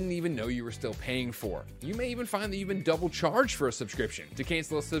you didn't even know you were still paying for. You may even find that you've been double charged for a subscription. To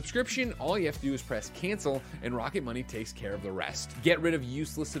cancel a subscription, all you have to do is press cancel, and Rocket Money takes care of the rest. Get rid of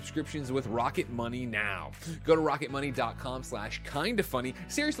useless subscriptions with Rocket Money now. Go to rocketmoney.com/kindafunny.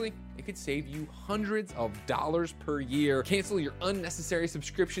 Seriously, it could save you hundreds of dollars per year. Cancel your unnecessary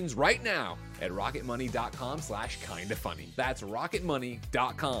subscriptions right now at rocketmoney.com/kindafunny. That's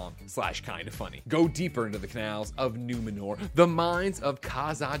rocketmoney.com/kindafunny. Go deeper into the canals of Numenor, the mines of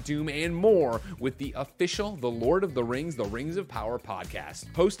Khazad-dûm, and more with the official The Lord of the Rings, The Rings of Power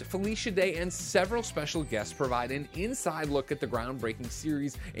podcast. Host Felicia Day and several special guests provide an inside look at the groundbreaking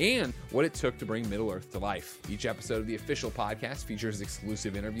series and what it took to bring Middle-earth to life. Each episode of the official podcast features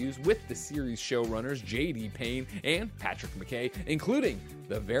exclusive interviews with the series showrunners J.D. Payne and Patrick McKay, including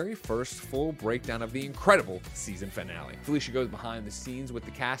the very first full breakdown of the incredible season finale. Felicia goes behind the scenes with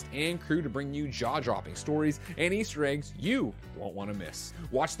the cast and crew to bring you jaw-dropping stories and Easter eggs you won't want to miss.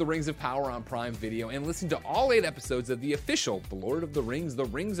 Watch The Rings of Power on Prime Video and listen to all 8 episodes of the official The Lord of the Rings, The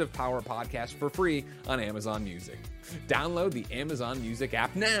Rings of Power podcast for free on Amazon Music. Download the Amazon Music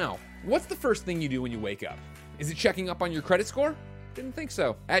app now. What's the first thing you do when you wake up? Is it checking up on your credit score? Didn't think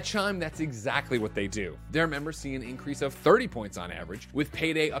so. At Chime, that's exactly what they do. Their members see an increase of 30 points on average, with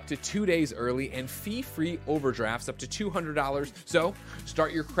payday up to 2 days early and fee-free overdrafts up to $200. So,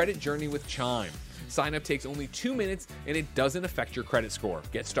 start your credit journey with Chime. Sign up takes only 2 minutes and it doesn't affect your credit score.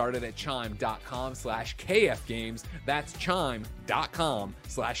 Get started at chime.com/KFgames. That's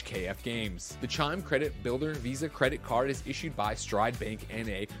chime.com/KFgames. The Chime Credit Builder Visa Credit Card is issued by Stride Bank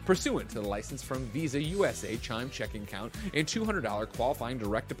NA, pursuant to the license from Visa USA Chime checking account, and $200 qualifying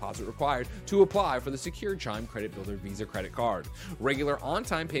direct deposit required to apply for the secured Chime Credit Builder Visa Credit Card. Regular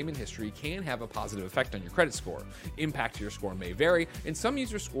on-time payment history can have a positive effect on your credit score. Impact to your score may vary, and some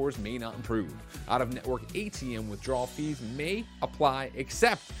user scores may not improve. Out-of-network ATM withdrawal fees may apply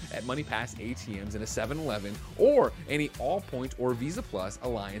except at MoneyPass ATMs in a 7-Eleven or any Allpoint or Visa Plus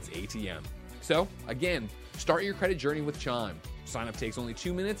Alliance ATM. So, again, start your credit journey with Chime. Sign up takes only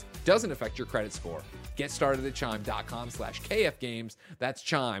 2 minutes, doesn't affect your credit score. Get started at chime.com/KFgames. That's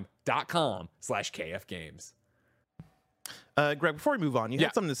chime.com/KFgames. Greg, before we move on, you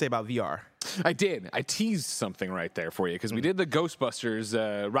had something to say about VR. I did. I teased something right there for you because we did the Ghostbusters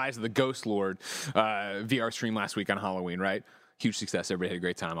Rise of the Ghost Lord VR stream last week on Halloween, right? Huge success. Everybody had a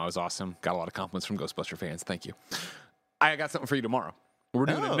great time. I was awesome. Got a lot of compliments from Ghostbuster fans. Thank you. I got something for you tomorrow. We're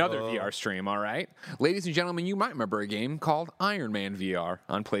doing another VR stream, all right? Ladies and gentlemen, you might remember a game called Iron Man VR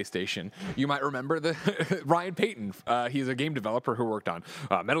on PlayStation. You might remember the Ryan Payton. He's a game developer who worked on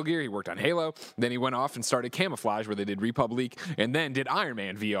Metal Gear. He worked on Halo. Then he went off and started Camouflage, where they did Republic, and then did Iron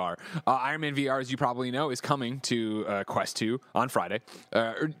Man VR. Iron Man VR, as you probably know, is coming to Quest 2 on Friday.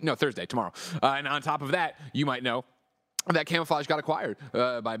 Thursday, tomorrow. And on top of that, you might know that Camouflage got acquired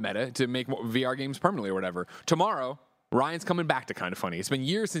by Meta to make VR games permanently or whatever. Tomorrow, Ryan's coming back to Kinda Funny. It's been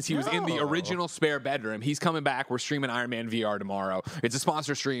years since he was in the original spare bedroom. He's coming back. We're streaming Iron Man VR tomorrow. It's a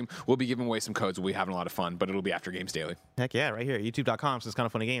sponsor stream. We'll be giving away some codes. We'll be having a lot of fun, but it'll be after Games Daily. Heck yeah, right here.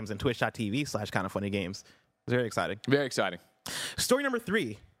 YouTube.com/KindaFunnyGames and Twitch.tv/KindaFunnyGames. It's very exciting. Very exciting. Story number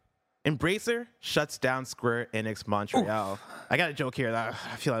 3. Embracer shuts down Square Enix Montreal. I got a joke here. I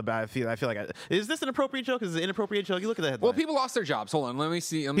feel bad. I feel like is this an appropriate joke? Is it an inappropriate joke? You look at the headline. Well, people lost their jobs. Hold on. Let me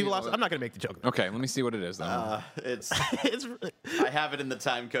see. I'm not going to make the joke. Okay, let me see what it is, then. It's I have it in the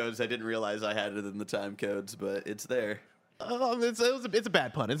time codes. I didn't realize I had it in the time codes, but it's there. It's a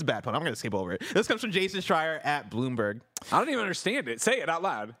bad pun. It's a bad pun. I'm going to skip over it. This comes from Jason Schreier at Bloomberg. I don't even understand it. Say it out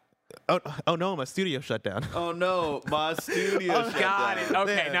loud. Oh no, my studio shut down. Oh no, my studio shut got down. it.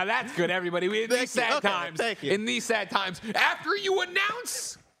 Okay, now that's good, everybody. In these sad times, after you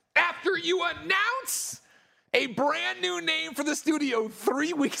announce a brand new name for the studio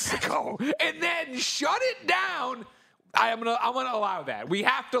 3 weeks ago and then shut it down, I'm gonna allow that. We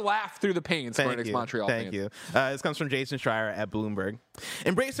have to laugh through the pain. Square Enix Montreal. Thank you. This comes from Jason Schreier at Bloomberg.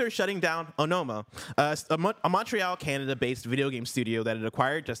 Embracer is shutting down Onoma, a Montreal, Canada-based video game studio that it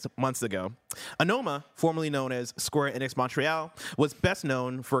acquired just months ago. Onoma, formerly known as Square Enix Montreal, was best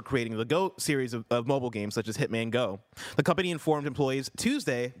known for creating the Go series of mobile games such as Hitman Go. The company informed employees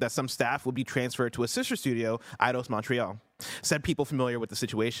Tuesday that some staff would be transferred to a sister studio, Eidos Montreal, said people familiar with the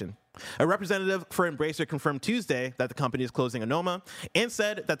situation. A representative for Embracer confirmed Tuesday that the company is closing Onoma and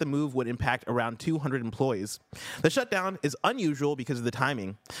said that the move would impact around 200 employees. The shutdown is unusual because of the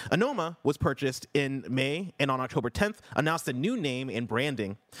timing. Onoma was purchased in May and on October 10th announced a new name and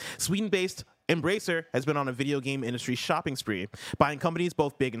branding. Sweden-based Embracer has been on a video game industry shopping spree, buying companies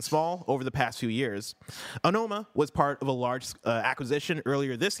both big and small over the past few years. Onoma was part of a large acquisition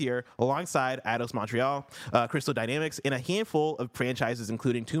earlier this year alongside Eidos Montreal, Crystal Dynamics, and a handful of franchises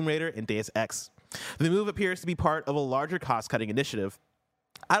including Tomb Raider and Deus Ex. The move appears to be part of a larger cost-cutting initiative.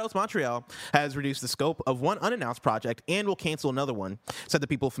 Eidos Montreal has reduced the scope of one unannounced project and will cancel another one, said the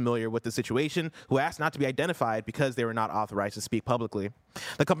people familiar with the situation, who asked not to be identified because they were not authorized to speak publicly.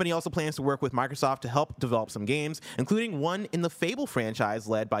 The company also plans to work with Microsoft to help develop some games, including one in the Fable franchise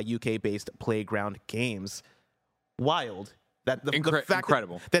led by UK-based Playground Games. Wild. That the fact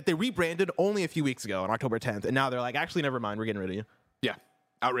incredible. That they rebranded only a few weeks ago on October 10th, and now they're like, actually, never mind, we're getting rid of you. Yeah.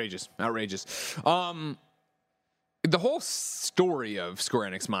 Outrageous. The whole story of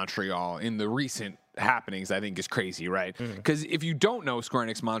Square Enix Montreal in the recent happenings, I think, is crazy, right? Because if you don't know Square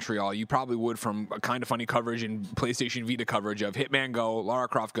Enix Montreal, you probably would from a Kinda Funny coverage and PlayStation Vita coverage of Hitman Go, Lara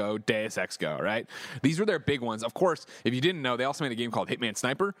Croft Go, Deus Ex Go, right? These were their big ones. Of course, if you didn't know, they also made a game called Hitman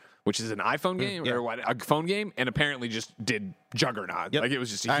Sniper, which is an iPhone game, or a phone game, and apparently just did juggernaut. Yep. Like, it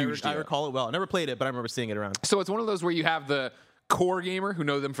was just a huge deal. I recall it well. I never played it, but I remember seeing it around. So it's one of those where you have the core gamer who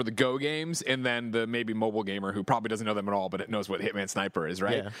know them for the Go games, and then the maybe mobile gamer who probably doesn't know them at all, but it knows what Hitman Sniper is,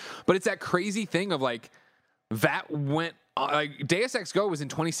 right? Yeah. But it's that crazy thing of like that went like Deus Ex Go was in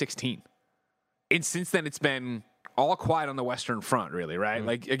 2016, and since then it's been all quiet on the Western Front, really, right?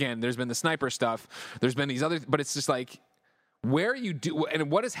 Like again, there's been the sniper stuff, there's been these other, but it's just like where you do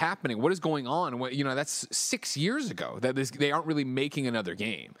and what is happening, what is going on? What, that's 6 years ago that they aren't really making another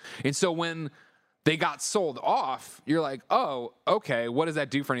game, and so when they got sold off, you're like, oh, okay, what does that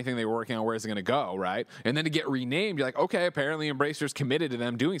do for anything they were working on? Where is it going to go, right? And then to get renamed, you're like, okay, apparently Embracer's committed to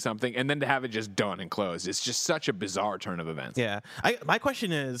them doing something, and then to have it just done and closed. It's just such a bizarre turn of events. Yeah. My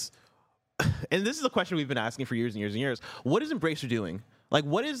question is, and this is a question we've been asking for years and years and years, what is Embracer doing? Like,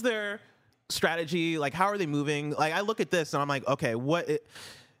 what is their strategy? Like, how are they moving? Like, I look at this, and I'm like, okay,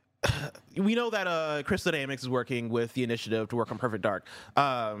 we know that Crystal Dynamics is working with the initiative to work on Perfect Dark.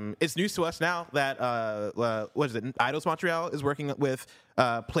 It's news to us now that Eidos Montreal is working with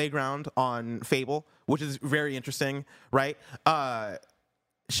Playground on Fable, which is very interesting, right?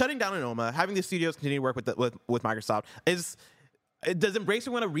 Shutting down Onoma, having the studios continue to work with Microsoft does Embracer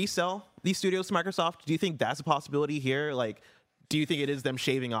want to resell these studios to Microsoft? Do you think that's a possibility here? Like, do you think it is them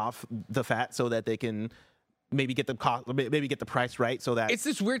shaving off the fat so that they can maybe get the cost, maybe get the price right, so that it's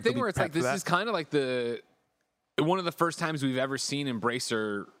this weird thing where it's like this is kind of like one of the first times we've ever seen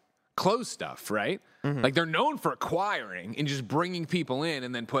Embracer close stuff, right? Like they're known for acquiring and just bringing people in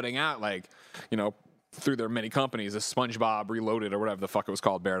and then putting out through their many companies, a SpongeBob Reloaded or whatever the fuck it was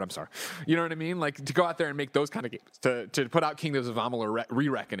called, Barrett. I'm sorry. You know what I mean? Like to go out there and make those kind of games, to put out Kingdoms of Amalur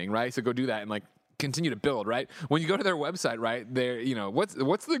Re-Reckoning, right? So go do that and like continue to build, right? When you go to their website, right, there,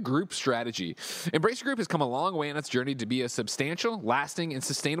 what's the group strategy? Embracer Group has come a long way in its journey to be a substantial, lasting, and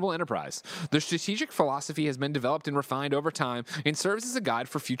sustainable enterprise. Their strategic philosophy has been developed and refined over time and serves as a guide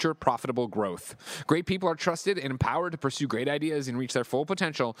for future profitable growth. Great people are trusted and empowered to pursue great ideas and reach their full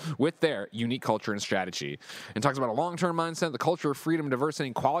potential with their unique culture and strategy. And talks about a long-term mindset, the culture of freedom, diversity,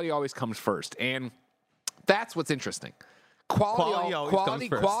 and quality always comes first. And that's what's interesting.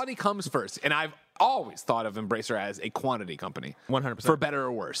 Quality comes first. And I've always thought of Embracer as a quantity company. 100%. For better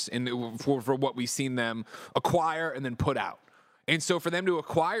or worse. And for what we've seen them acquire and then put out. And so for them to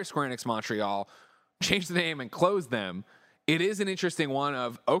acquire Square Enix Montreal, change the name and close them, it is an interesting one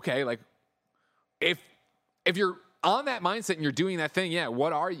of, okay, like, if you're on that mindset and you're doing that thing, yeah,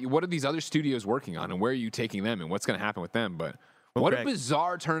 what are these other studios working on and where are you taking them and what's going to happen with them? But what a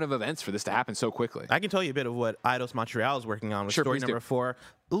bizarre turn of events for this to happen so quickly. I can tell you a bit of what Eidos Montreal is working on with story number 4.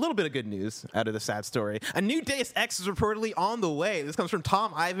 A little bit of good news out of the sad story. A new Deus Ex is reportedly on the way. This comes from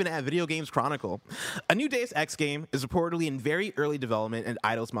Tom Ivan at Video Games Chronicle. A new Deus Ex game is reportedly in very early development at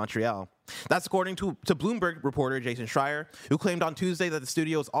Eidos Montreal. That's according to Bloomberg reporter Jason Schreier, who claimed on Tuesday that the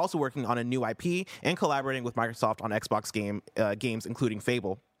studio is also working on a new IP and collaborating with Microsoft on Xbox games, including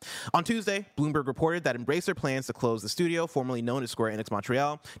Fable. On Tuesday, Bloomberg reported that Embracer plans to close the studio, formerly known as Square Enix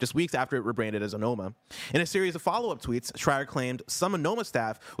Montreal, just weeks after it rebranded as Onoma. In a series of follow-up tweets, Schreier claimed some Onoma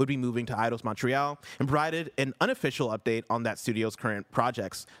staff would be moving to Eidos Montreal and provided an unofficial update on that studio's current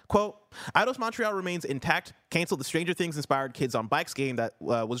projects. Quote, Eidos Montreal remains intact, canceled the Stranger Things-inspired Kids on Bikes game that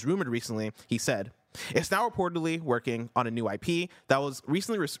was rumored recently, he said. It's now reportedly working on a new IP that was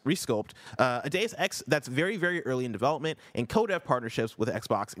recently rescoped, a Deus Ex that's very, very early in development, and co-dev partnerships with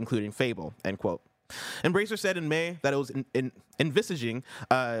Xbox, including Fable, end quote. Embracer said in May that it was envisaging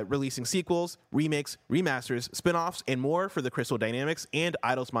releasing sequels, remakes, remasters, spin-offs, and more for the Crystal Dynamics and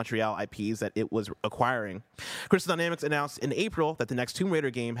Eidos Montreal IPs that it was acquiring. Crystal Dynamics announced in April that the next Tomb Raider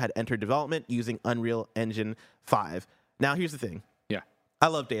game had entered development using Unreal Engine 5. Now, here's the thing. Yeah. I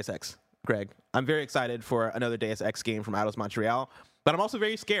love Deus Ex, Greg. I'm very excited for another Deus Ex game from Eidos Montreal. But I'm also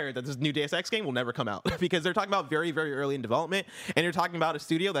very scared that this new Deus Ex game will never come out because they're talking about very, very early in development, and you're talking about a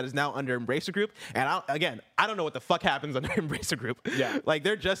studio that is now under Embracer Group. And I don't know what the fuck happens under Embracer Group. Yeah, like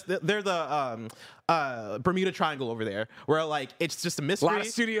they're the Bermuda Triangle over there, where like it's just a mystery. A lot of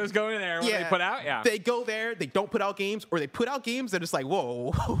studios go in there when they put out. Yeah, they go there, they don't put out games, or they put out games that are just like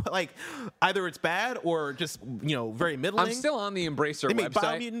whoa, like either it's bad or just very middling. I'm still on the Embracer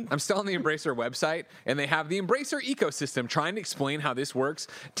website. I'm still on the Embracer website, and they have the Embracer ecosystem trying to explain how this works.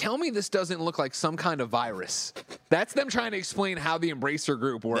 Tell me this doesn't look like some kind of virus. That's them trying to explain how the Embracer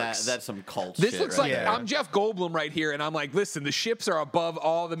Group works. That's some cult this shit. Looks like I'm Jeff Goldblum right here, and I'm like, listen, the ships are above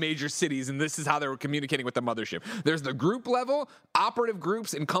all the major cities, and this is how they're communicating with the mothership. There's the group level, operative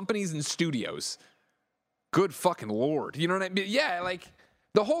groups, and companies and studios. Good fucking Lord. You know what I mean? Yeah, like,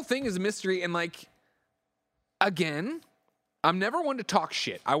 the whole thing is a mystery, and like, again, I'm never one to talk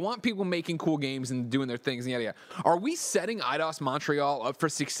shit. I want people making cool games and doing their things and yada yada. Are we setting Eidos Montreal up for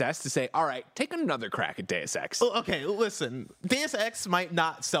success to say, all right, take another crack at Deus Ex? Well, okay, listen. Deus Ex might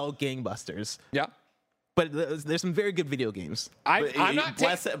not sell gangbusters. Yeah. But there's some very good video games. I'm not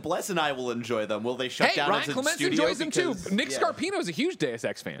Bless and I will enjoy them. Will they shut down Ryan as a Clements studio? Enjoys them too. Nick Scarpino is a huge Deus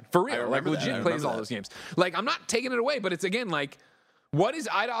Ex fan. For real. Like, legit plays all those games. Like, I'm not taking it away, but it's, again, like, what is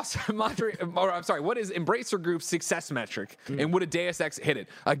Eidos Montreal, or I'm sorry, what is Embracer Group's success metric, and would a Deus Ex hit it?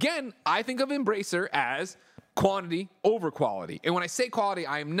 Again, I think of Embracer as quantity over quality. And when I say quality,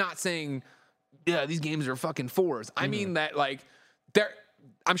 I am not saying, yeah, these games are fucking 4s. I mean that, like,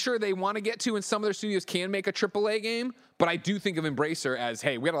 I'm sure they want to get to, and some of their studios can make a AAA game, but I do think of Embracer as,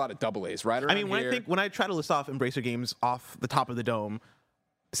 hey, we had a lot of AA's right around here. When I try to list off Embracer games off the top of the dome,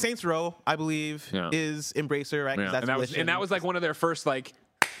 Saints Row, I believe, is Embracer, right? Yeah. And that was like one of their first, like,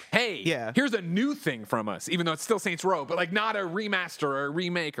 hey, here's a new thing from us, even though it's still Saints Row, but like not a remaster or a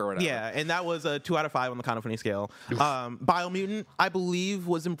remake or whatever. Yeah, and that was a 2 out of 5 on the Kind of Funny scale. Biomutant, I believe,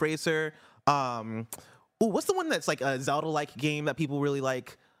 was Embracer. What's the one that's like a Zelda-like game that people really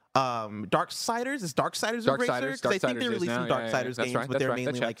like? Darksiders? Is Darksiders Embracer? Because I think they released some Darksiders games, but they're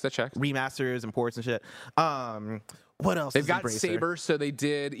mainly like remasters and ports and shit. What else? They've got Saber, so they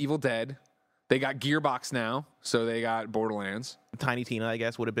did Evil Dead. They got Gearbox now, so they got Borderlands. Tiny Tina, I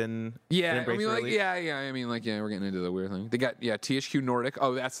guess, would have been. Yeah, I mean, like, we're getting into the weird thing. They got THQ Nordic.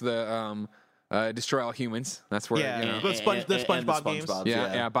 Oh, that's the Destroy All Humans. That's where the SpongeBob games.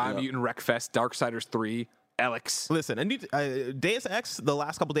 Biomutant, Wreckfest, Darksiders 3. Alex. Listen, Deus Ex, the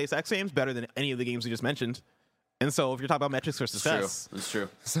last couple Deus Ex games, better than any of the games we just mentioned. And so, if you're talking about metrics for success, it's true.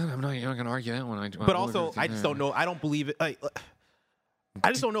 I'm not going to argue that one. But also, I just don't know. I don't believe it. I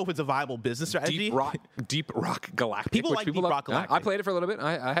just don't know if it's a viable business strategy. Deep Rock Galactic. People which like people Deep love. Rock Galactic. I played it for a little bit.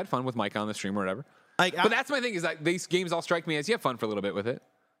 I had fun with Mike on the stream or whatever. But that's my thing, is that these games all strike me as you have fun for a little bit with it.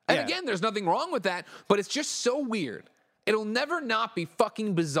 And again, there's nothing wrong with that, but it's just so weird. It'll never not be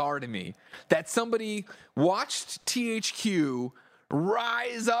fucking bizarre to me that somebody watched THQ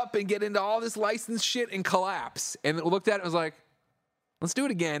rise up and get into all this licensed shit and collapse, and looked at it and was like, let's do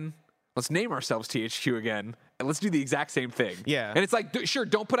it again. Let's name ourselves THQ again, and let's do the exact same thing. Yeah. And it's like, sure,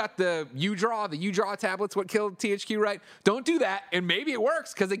 don't put out the UDraw tablet's what killed THQ, right? Don't do that, and maybe it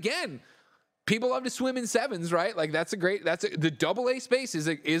works, because again, people love to swim in sevens, right? Like the AA space is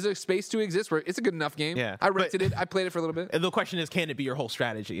a space to exist where it's a good enough game. Yeah. I rented it. I played it for a little bit. And the question is, can it be your whole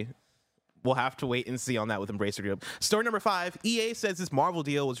strategy? We'll have to wait and see on that with Embracer Group. Story number 5, EA says this Marvel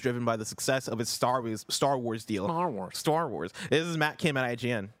deal was driven by the success of its Star Wars deal. Star Wars. This is Matt Kim at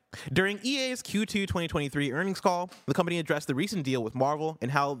IGN. During EA's Q2 2023 earnings call, the company addressed the recent deal with Marvel and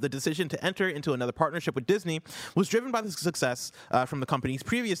how the decision to enter into another partnership with Disney was driven by the success from the company's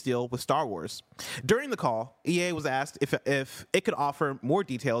previous deal with Star Wars. During the call, EA was asked if it could offer more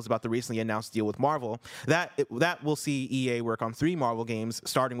details about the recently announced deal with Marvel, that will see EA work on 3 Marvel games,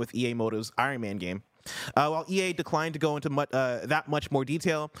 starting with EA Motive's Iron Man game. While EA declined to go into that much more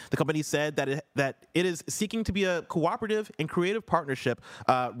detail, the company said that it is seeking to be a cooperative and creative partnership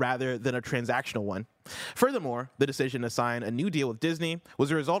rather than a transactional one. Furthermore, the decision to sign a new deal with Disney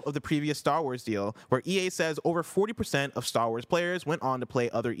was a result of the previous Star Wars deal, where EA says over 40% of Star Wars players went on to play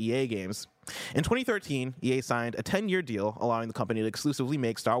other EA games. In 2013, EA signed a 10-year deal allowing the company to exclusively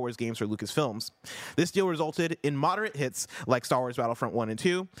make Star Wars games for Lucasfilms. This deal resulted in moderate hits like Star Wars Battlefront 1 and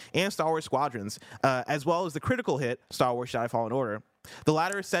 2 and Star Wars Squadrons, as well as the critical hit Star Wars Jedi Fallen Order. The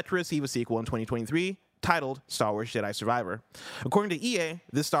latter is set to receive a sequel in 2023, titled Star Wars Jedi Survivor. According to EA,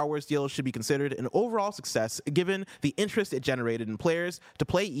 this Star Wars deal should be considered an overall success given the interest it generated in players to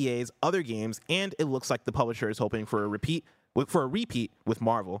play EA's other games, and it looks like the publisher is hoping for a repeat with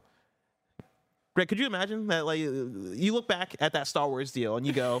Marvel. Greg, could you imagine that? Like, you look back at that Star Wars deal and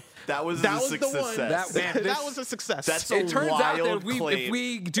you go, that was the one. That was a success. It turns out that if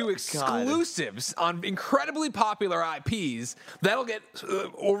we do exclusives on incredibly popular IPs, that'll get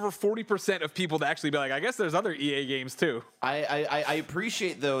over 40% of people to actually be like, I guess there's other EA games too. I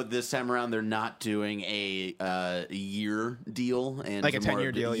appreciate, though, this time around they're not doing a year deal and like a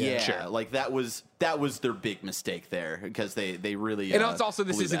 10-year deal. Yeah, sure. Like that was their big mistake there, because they really and also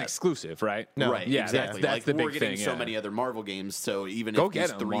this isn't exclusive, right? No, right, yeah, exactly. That's the big we're getting thing, so many other Marvel games, so even Go if get these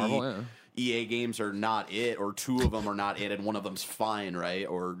them, 3 Marvel, EA games are not it, or 2 of them are not it, and one of them's fine, right,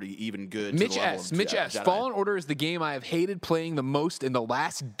 or even good. Mitch to the level S. of Mitch S. Jedi. Fallen Order is the game I have hated playing the most in the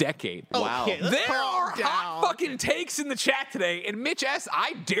last decade. Wow. Okay, let's There calm are down. hot fucking takes in the chat today, and Mitch S.,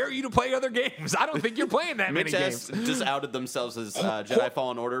 I dare you to play other games. I don't think you're playing that many Mitch S. games. just outed themselves as Jedi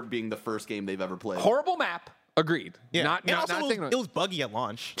Fallen Order being the first game they've ever played. Horrible map. Agreed. Yeah. Not also, saying it was buggy at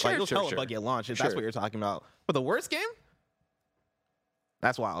launch. Sure, Like, it was sure, hella sure. buggy at launch, if Sure. that's what you're talking about. But the worst game?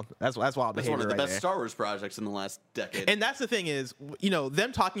 That's wild. That's wild That's one behavior of the right best there. Star Wars projects in the last decade. And that's the thing is,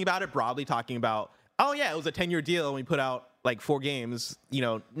 them talking about it broadly, talking about, oh yeah, it was a 10-year deal and we put out like 4 games,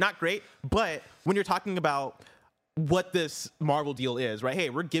 not great. But when you're talking about what this Marvel deal is, right? Hey,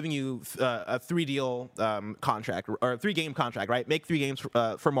 we're giving you a 3-deal contract, or a 3-game contract, right? Make 3 games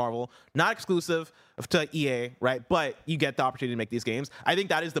for Marvel, not exclusive to EA, right? But you get the opportunity to make these games. I think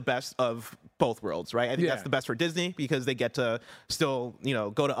that is the best of both worlds, right? I think that's the best for Disney, because they get to still,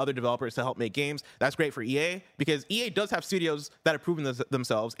 go to other developers to help make games. That's great for EA, because EA does have studios that have proven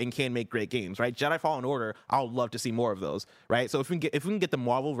themselves and can make great games, right? Jedi Fallen Order, I would love to see more of those, right? So if we can get the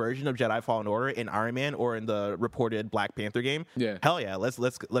Marvel version of Jedi Fallen Order in Iron Man or in the reported Black Panther game, hell yeah,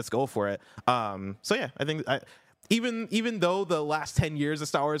 let's go for it. So yeah, I think even though the last 10 years of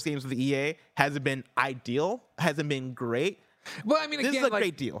Star Wars games with EA hasn't been ideal, hasn't been great. Well, I mean, This again, is a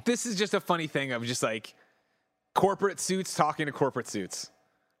great deal. This is just a funny thing of just like corporate suits talking to corporate suits.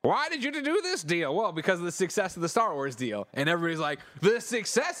 Why did you do this deal? Well, because of the success of the Star Wars deal. And everybody's like, the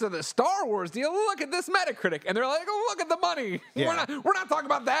success of the Star Wars deal? Look at this Metacritic. And they're like, oh, look at the money. Yeah. We're not talking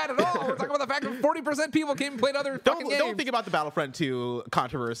about that at all. We're talking about the fact that 40% people came and played other fucking games. Don't think about the Battlefront 2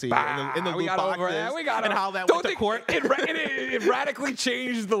 controversy in the we loot got boxes over that. We got and it. how that Don't went to think court. It radically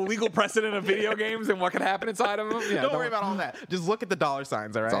changed the legal precedent of video games and what could happen inside of them. Yeah, Don't worry about all that. Just look at the dollar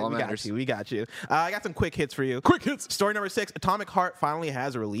signs, all right? all that We got matters. you. We got you. I got some quick hits for you. Quick hits. Story number 6, Atomic Heart finally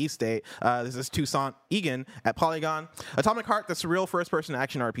has a release date. This is Toussaint Egan at Polygon. Atomic Heart, the surreal first-person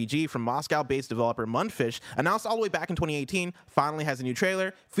action RPG from Moscow-based developer Mundfish, announced all the way back in 2018, finally has a new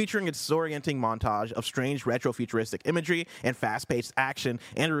trailer featuring a disorienting montage of strange retro-futuristic imagery and fast-paced action,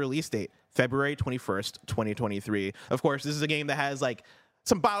 and a release date, February 21st, 2023. Of course, this is a game that has like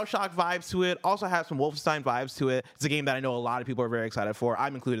some BioShock vibes to it. Also has some Wolfenstein vibes to it. It's a game that I know a lot of people are very excited for.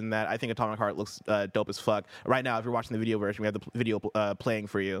 I'm included in that. I think Atomic Heart looks dope as fuck. Right now, if you're watching the video version, we have the video playing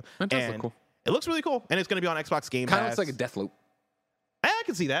for you. That does look cool. It looks really cool, and it's going to be on Xbox Game Pass. Kind of looks like a Deathloop. I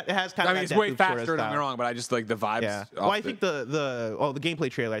can see that. It has kind of. I mean, it's way faster. Don't get me wrong, but I just like the vibes. Yeah. Well, I think the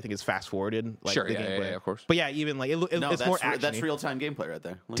gameplay trailer I think is fast forwarded. Like, sure. The Yeah, gameplay. of course. But yeah, even like it's more action. That's real time gameplay right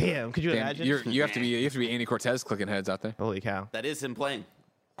there. Look Damn, could you imagine? You have to be Andy Cortez clicking heads out there. Holy cow! that is him playing.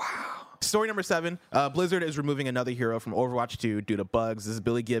 Story number 7. Blizzard is removing another hero from Overwatch 2 due to bugs. This is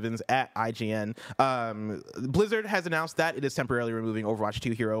Billy Gibbons at IGN. Blizzard has announced that it is temporarily removing Overwatch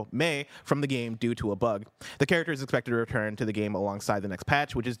 2 hero Mei from the game due to a bug. The character is expected to return to the game alongside the next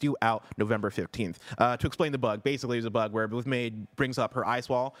patch, which is due out November 15th. To explain the bug, basically there's a bug where with Mei brings up her ice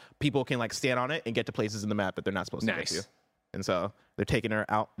wall, people can like stand on it and get to places in the map that they're not supposed to get to. And so they're taking her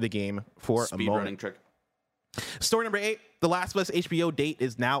out the game for a moment. Speedrunning trick. Story number 8, The Last of Us HBO date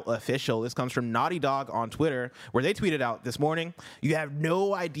is now official. This comes from Naughty Dog on Twitter, where they tweeted out this morning, "You have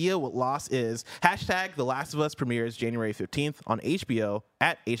no idea what loss is. Hashtag The Last of Us premieres January 15th on HBO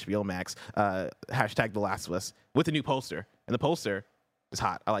at HBO Max. Hashtag The Last of Us," with a new poster. And the poster is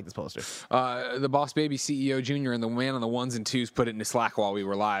hot. I like this poster. The Boss Baby CEO Jr. and the man on the ones and twos put it into Slack while we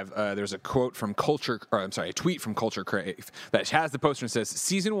were live. There's a quote from a tweet from Culture Crave that has the poster and says,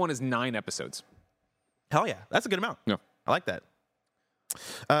 "Season 1 is 9 episodes." Hell yeah, that's a good amount. Yeah. I like that.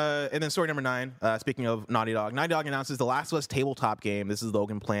 And then story number 9, speaking of Naughty Dog announces The Last of Us tabletop game. This is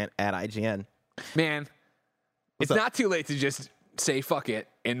Logan Plant at IGN. Man, it's not too late to just say fuck it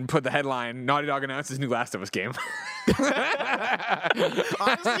and put the headline, Naughty Dog announces new Last of Us game.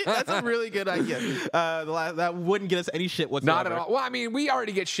 Honestly, that's a really good idea. That wouldn't get us any shit whatsoever. Not at all. Well, I mean, we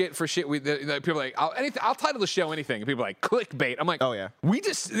already get shit for shit. People are like, I'll title the show anything. And people are like, clickbait. I'm like, oh, yeah.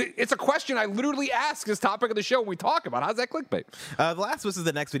 It's a question I literally ask as topic of the show when we talk about. How's that clickbait? The Last of Us is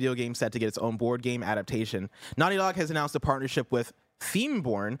the next video game set to get its own board game adaptation. Naughty Dog has announced a partnership with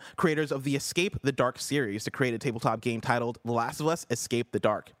Themeborn, creators of the Escape the Dark series, to create a tabletop game titled The Last of Us Escape the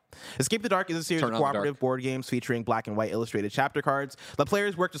Dark. Escape the Dark is a series of cooperative board games featuring black and white illustrated chapter cards that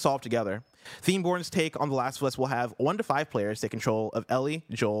players work to solve together. Themeborn's take on The Last of Us will have 1 to 5 players take control of Ellie,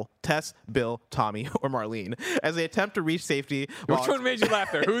 Joel, Tess, Bill, Tommy, or Marlene as they attempt to reach safety. Which one made you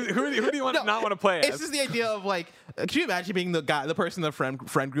laugh there? Who do you not want to play as? It's just the idea of like, can you imagine being the person in the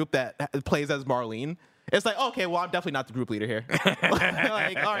friend group that plays as Marlene? It's like, okay, well, I'm definitely not the group leader here. Like,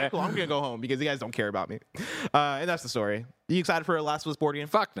 all right, cool, I'm going to go home because you guys don't care about me. And that's the story. You excited for a Last of Us board game?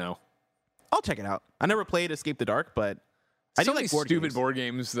 Fuck no. I'll check it out. I never played Escape the Dark, but I do like board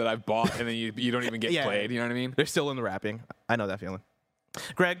games that I've bought and then you don't even get played. You know what I mean? They're still in the wrapping. I know that feeling.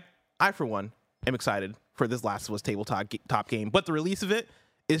 Greg, I, for one, am excited for this Last of Us tabletop game, but the release of it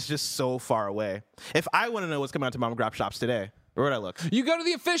is just so far away. If I want to know what's coming out to Mom and Grop shops today, where would I look? You go to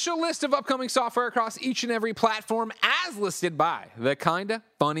the official list of upcoming software across each and every platform as listed by the Kinda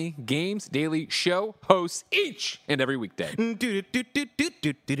Funny Games Daily Show hosts each and every weekday.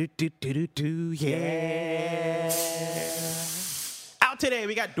 Yeah. Out today,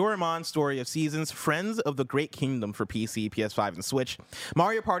 we got Doraemon Story of Seasons, Friends of the Great Kingdom for PC, PS5, and Switch.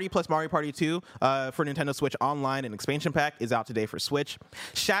 Mario Party plus Mario Party 2 for Nintendo Switch Online and Expansion Pack is out today for Switch.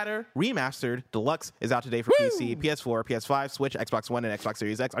 Shatter Remastered Deluxe is out today for PC, PS4, PS5, Switch, Xbox One, and Xbox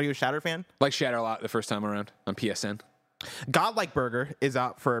Series X. Are you a Shatter fan? Like Shatter a lot the first time around on PSN. Godlike Burger is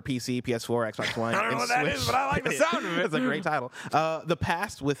out for PC, PS4, Xbox One, I don't know what that is, but I like the sound of it. It's a great title. The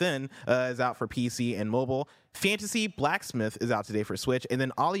Past Within is out for PC and mobile. Fantasy Blacksmith is out today for Switch. And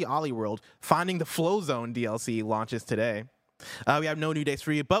then Ollie Ollie World Finding the Flow Zone DLC launches today. We have no new dates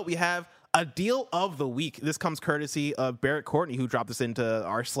for you, but we have a deal of the week. This comes courtesy of Barrett Courtney, who dropped this into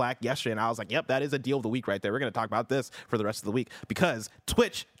our Slack yesterday. And I was like, yep, that is a deal of the week right there. We're going to talk about this for the rest of the week because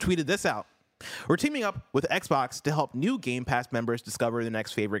Twitch tweeted this out. We're teaming up with Xbox to help new Game Pass members discover their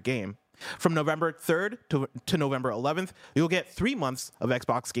next favorite game. From November 3rd to November 11th, you'll get 3 months of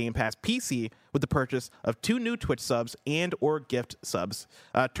Xbox Game Pass PC with the purchase of 2 new Twitch subs and or gift subs.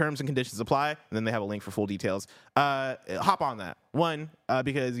 Terms and conditions apply, and then they have a link for full details. Hop on that. One,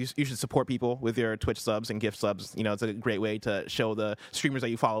 because you should support people with your Twitch subs and gift subs. You know, it's a great way to show the streamers that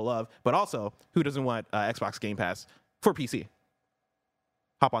you follow love. But also, who doesn't want Xbox Game Pass for PC?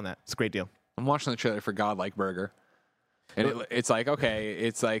 Hop on that. It's a great deal. I'm watching the trailer for Godlike Burger. And it's like, okay,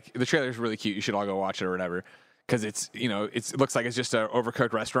 it's like the trailer's really cute. You should all go watch it or whatever. Because it looks like it's just an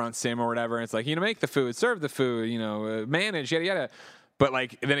overcooked restaurant sim or whatever. And it's like, make the food, serve the food, manage, yada, yada. But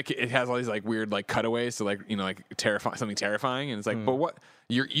like, then it has all these like weird like cutaways to like, something terrifying. And it's like, but what?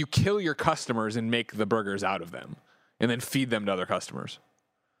 You kill your customers and make the burgers out of them and then feed them to other customers.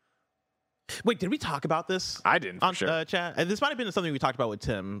 Wait, did we talk about this? I didn't, for on sure. Chat. And this might have been something we talked about with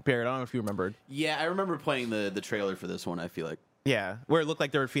Tim Barrett. I don't know if you remembered. Yeah, I remember playing the trailer for this one. I feel like. Yeah, where it looked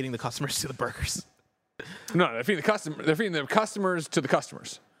like they were feeding the customers to the burgers. No, they're feeding the customers to the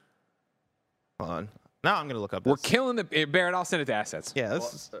customers. Hold on. Now I'm gonna look up. We're This. killing the Barrett. I'll send it to assets. Yeah,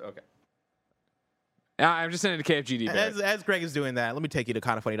 this is, Okay. I'm just sending it to KFGD. Barrett. as Greg is doing that, let me take you to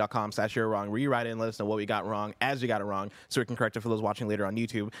kindoffunny.com/you're wrong, where you write in and let us know what we got wrong as we got it wrong, so we can correct it for those watching later on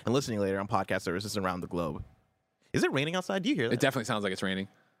YouTube and listening later on podcast services around the globe. Is it raining outside? Do you hear that? It definitely sounds like it's raining.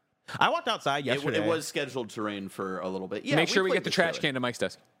 I walked outside yesterday. It was scheduled to rain for a little bit. Yeah, Make sure we played get the this trash trailer. can to Mike's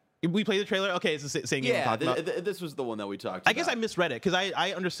desk. We played the trailer. Okay, it's the same game we Yeah, talked about. this was the one that we talked. I guess I misread it because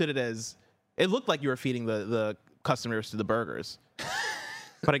I understood it as it looked like you were feeding the customers to the burgers,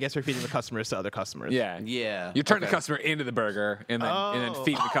 but I guess you're feeding the customers to other customers. Yeah. Yeah. You turn the Okay. customer into the burger and then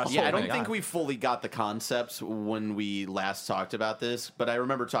feed the customer. Yeah, I don't my think God. we fully got the concepts when we last talked about this, but I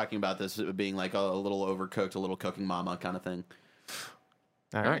remember talking about this being like a little overcooked, a little cooking mama kind of thing.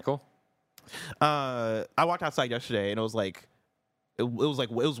 All right, cool. I walked outside yesterday and it was like it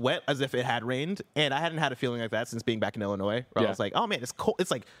was wet as if it had rained, and I hadn't had a feeling like that since being back in Illinois. Where Yeah. I was like, oh man, it's cold.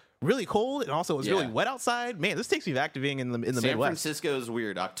 It's like really cold, and also it's really Yeah. wet outside. Man, this takes me back to being in the San Midwest. Francisco is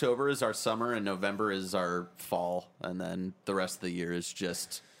weird. October is our summer, and November is our fall, and then the rest of the year is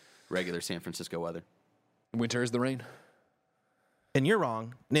just regular San Francisco weather. Winter is the rain. And you're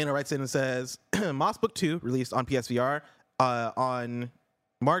wrong. Nano writes in and says, Moss Book 2 released on PSVR on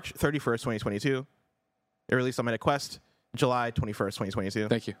March 31st, 2022. It released on MetaQuest July 21st, 2022.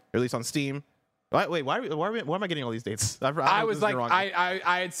 Thank you. Released on Steam. Wait, why am I getting all these dates? I was like, wrong.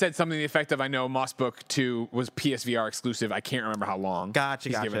 I had said something to the effect of, I know Moss Book 2 was PSVR exclusive. I can't remember how long. Gotcha.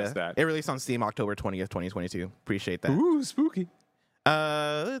 He's giving us that. It released on Steam October 20th, 2022. Appreciate that. Ooh, spooky.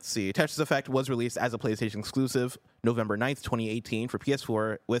 Let's see. Tetris Effect was released as a PlayStation exclusive November 9th, 2018 for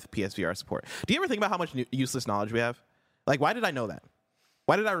PS4 with PSVR support. Do you ever think about how much useless knowledge we have? Like, why did I know that?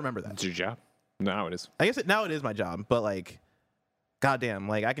 Why did I remember that? It's your job. No, it is. I guess now it is my job, but like, goddamn,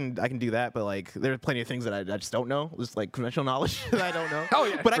 like I can do that, but like there are plenty of things that I just don't know, just like conventional knowledge that I don't know. Oh,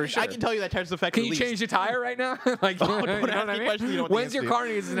 yeah, but for I sure. can tell you that Tetris Effect. Can you released. change the tire right now? Like, Don't you know ask what me I mean? questions you don't want the When's your answer to. car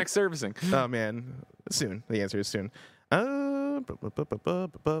needs the next servicing? Oh man, soon. The answer is soon.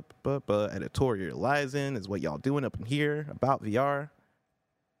 Editorializing is what y'all doing up in here about VR.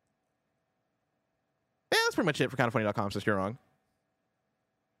 Yeah, that's pretty much it for kindoffunny.com. Since you're wrong.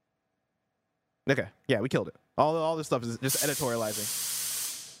 Okay, yeah, we killed it. All this stuff is just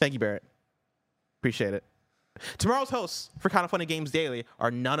editorializing. Thank you, Barrett. Appreciate it. Tomorrow's hosts for Kind of Funny Games Daily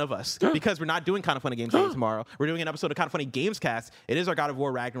are none of us because we're not doing Kind of Funny Games Daily tomorrow. We're doing an episode of Kind of Funny Games Cast. It is our God of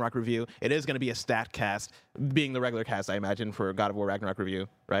War Ragnarok review. It is going to be a stat cast, being the regular cast, I imagine, for God of War Ragnarok review,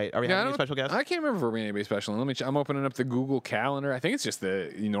 right? Are we having any special guests? I can't remember if we're being anybody special. Let me. I'm opening up the Google Calendar. I think it's just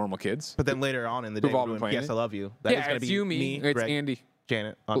the normal kids. But then later on in the day, Who've all we're been doing playing PS it. I Love You. That is Yeah, going to it's be you, me, it's Greg, Andy,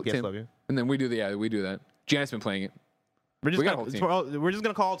 Janet on PS Tim. Love You. And then we do that. Janet's been playing it. We're just We got a gonna, whole team. tomorrow, we're just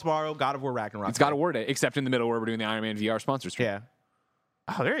going to call tomorrow God of War Ragnarok. It's God of War Day, except in the middle where we're doing the Iron Man VR sponsor stream. Yeah.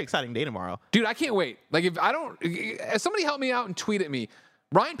 Oh, very exciting day tomorrow. Dude, I can't wait. Like, if somebody help me out and tweet at me.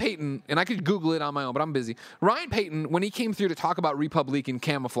 Ryan Payton, and I could Google it on my own, but I'm busy. Ryan Payton, when he came through to talk about Republic and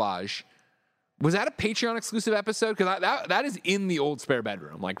Camouflage, was that a Patreon exclusive episode? Because that is in the old spare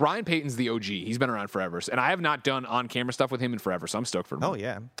bedroom. Like, Ryan Payton's the OG. He's been around forever. And I have not done on-camera stuff with him in forever, so I'm stoked for him. Oh,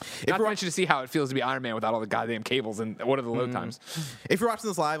 yeah. Not to mention to see how it feels to be Iron Man without all the goddamn cables and what are the load times. If you're watching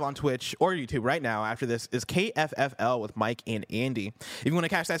this live on Twitch or YouTube right now, after this is KFFL with Mike and Andy. If you want to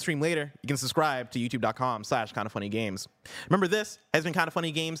catch that stream later, you can subscribe to youtube.com/kindoffunnygames. Remember, this has been Kind of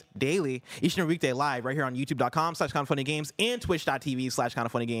Funny Games Daily, each and every weekday live right here on youtube.com/kindoffunnygames and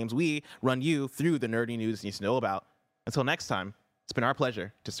twitch.tv/kindoffunnygames. We run you through the nerdy news you need to know about. Until next time, it's been our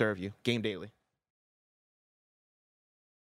pleasure to serve you Game Daily.